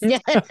 Yeah.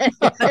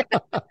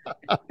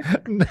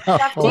 No.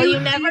 Well,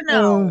 you never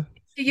know.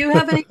 Do you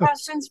have any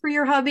questions for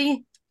your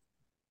hubby?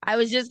 I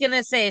was just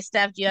gonna say,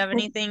 Steph, do you have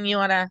anything you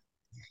want to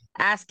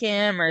ask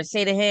him or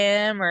say to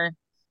him or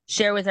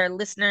share with our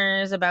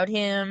listeners about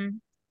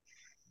him?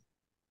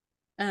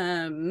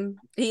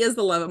 He is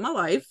the love of my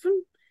life.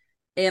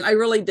 And I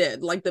really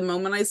did. Like, the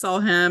moment I saw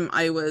him,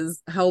 I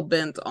was hell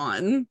bent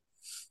on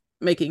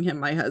making him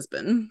my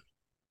husband.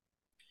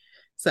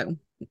 So,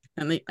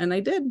 and I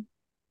did.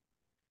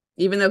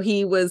 Even though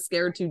he was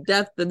scared to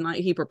death the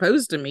night he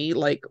proposed to me,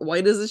 like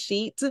white as a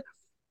sheet,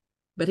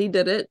 but he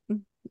did it,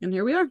 and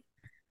here we are.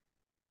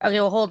 Okay,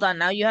 well, hold on.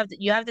 Now you have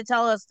to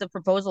tell us the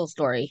proposal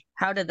story.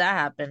 How did that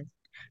happen?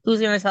 Who's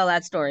gonna tell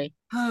that story?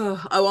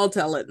 Oh, I'll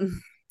tell it.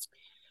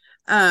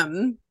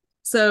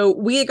 So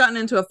we had gotten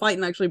into a fight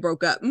and actually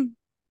broke up.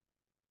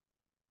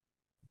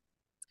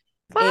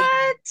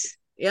 What?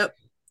 Yep.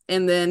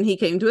 And then he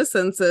came to his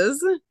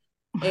senses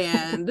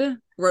and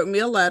wrote me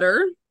a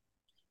letter,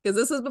 because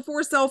this was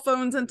before cell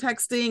phones and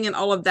texting and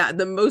all of that.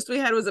 The most we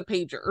had was a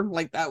pager.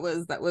 Like that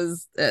was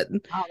it.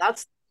 Oh,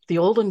 that's the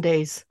olden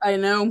days. I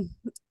know.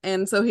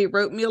 And so he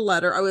wrote me a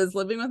letter. I was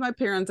living with my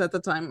parents at the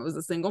time. I was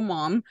a single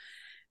mom.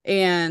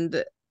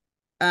 And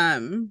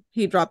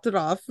he dropped it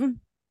off.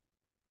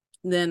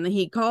 Then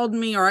he called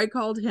me, or I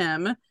called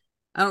him.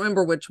 I don't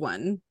remember which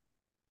one.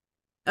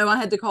 Oh, I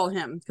had to call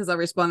him because I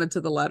responded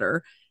to the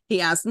letter.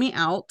 He asked me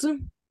out.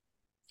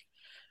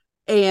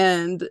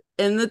 And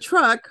in the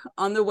truck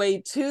on the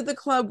way to the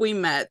club we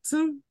met,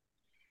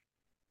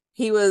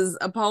 he was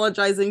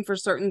apologizing for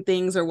certain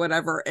things or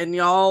whatever. And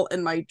y'all,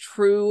 in my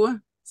true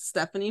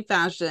Stephanie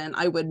fashion,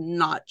 I would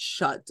not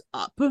shut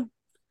up.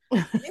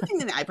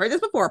 I've heard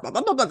this before. Blah,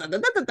 blah, blah, blah, blah,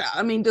 blah, blah.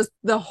 I mean, just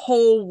the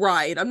whole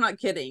ride. I'm not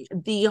kidding.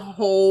 The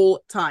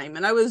whole time.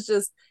 And I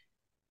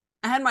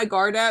had my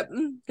guard up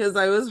because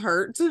I was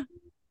hurt.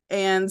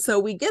 And so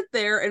we get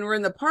there and we're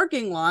in the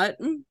parking lot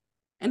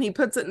and he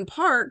puts it in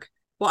park.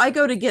 Well, I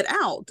go to get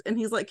out and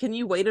he's like, can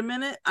you wait a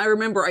minute? I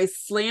remember I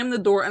slammed the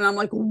door and I'm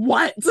like,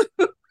 what?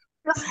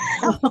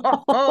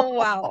 Oh,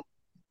 wow.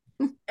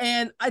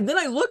 And then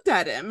I looked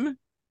at him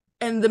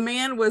and the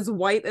man was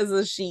white as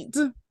a sheet.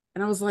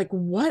 And I was like,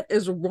 what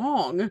is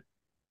wrong?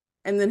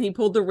 And then he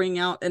pulled the ring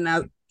out.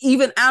 And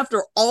even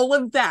after all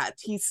of that,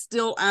 he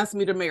still asked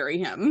me to marry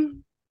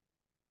him.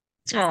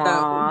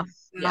 Aww.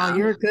 So, yeah. Oh,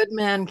 you're a good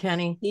man,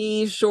 Kenny.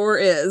 He sure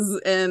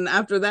is. And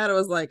after that, I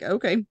was like,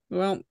 okay,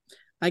 well,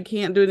 I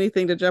can't do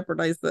anything to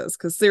jeopardize this.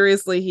 Because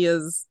seriously, he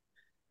is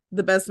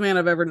the best man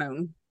I've ever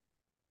known.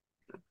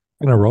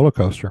 And a roller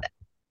coaster.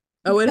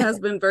 Oh, it has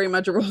been very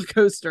much a roller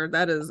coaster.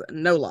 That is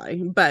no lie.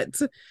 But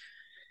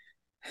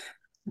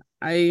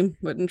I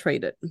wouldn't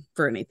trade it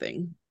for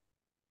anything.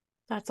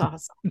 That's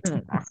awesome.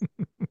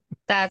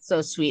 That's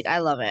so sweet. I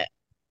love it.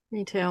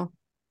 Me too.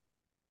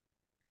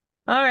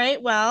 All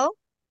right. Well,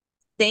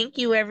 thank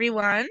you,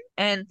 everyone.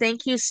 And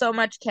thank you so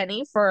much,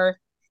 Kenny, for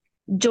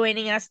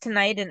joining us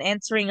tonight and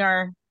answering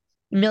our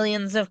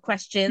millions of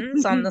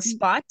questions on the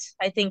spot.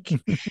 I think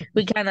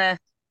we kind of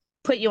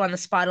put you on the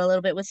spot a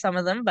little bit with some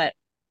of them, but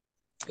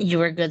you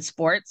were a good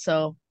sport.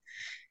 So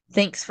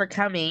thanks for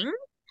coming.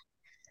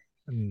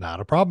 Not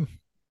a problem.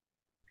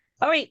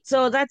 All right,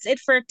 so that's it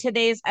for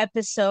today's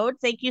episode.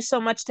 Thank you so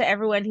much to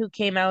everyone who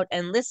came out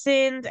and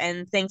listened,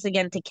 and thanks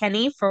again to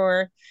Kenny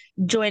for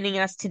joining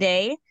us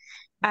today.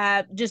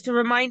 Just a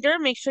reminder,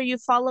 make sure you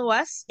follow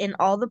us in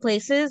all the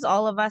places.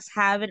 All of us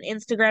have an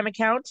Instagram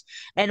account,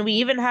 and we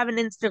even have an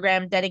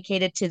Instagram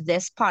dedicated to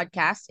this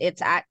podcast.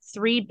 It's at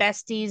 3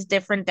 Besties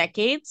Different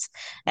Decades,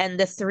 and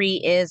the 3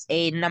 is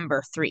a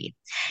number 3.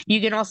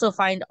 You can also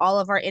find all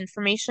of our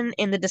information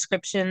in the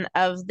description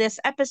of this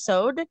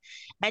episode,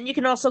 and you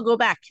can also go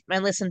back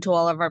and listen to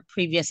all of our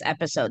previous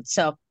episodes.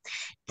 So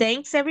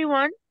thanks,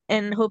 everyone,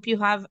 and hope you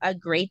have a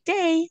great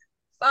day.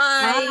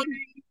 Bye.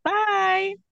 Bye.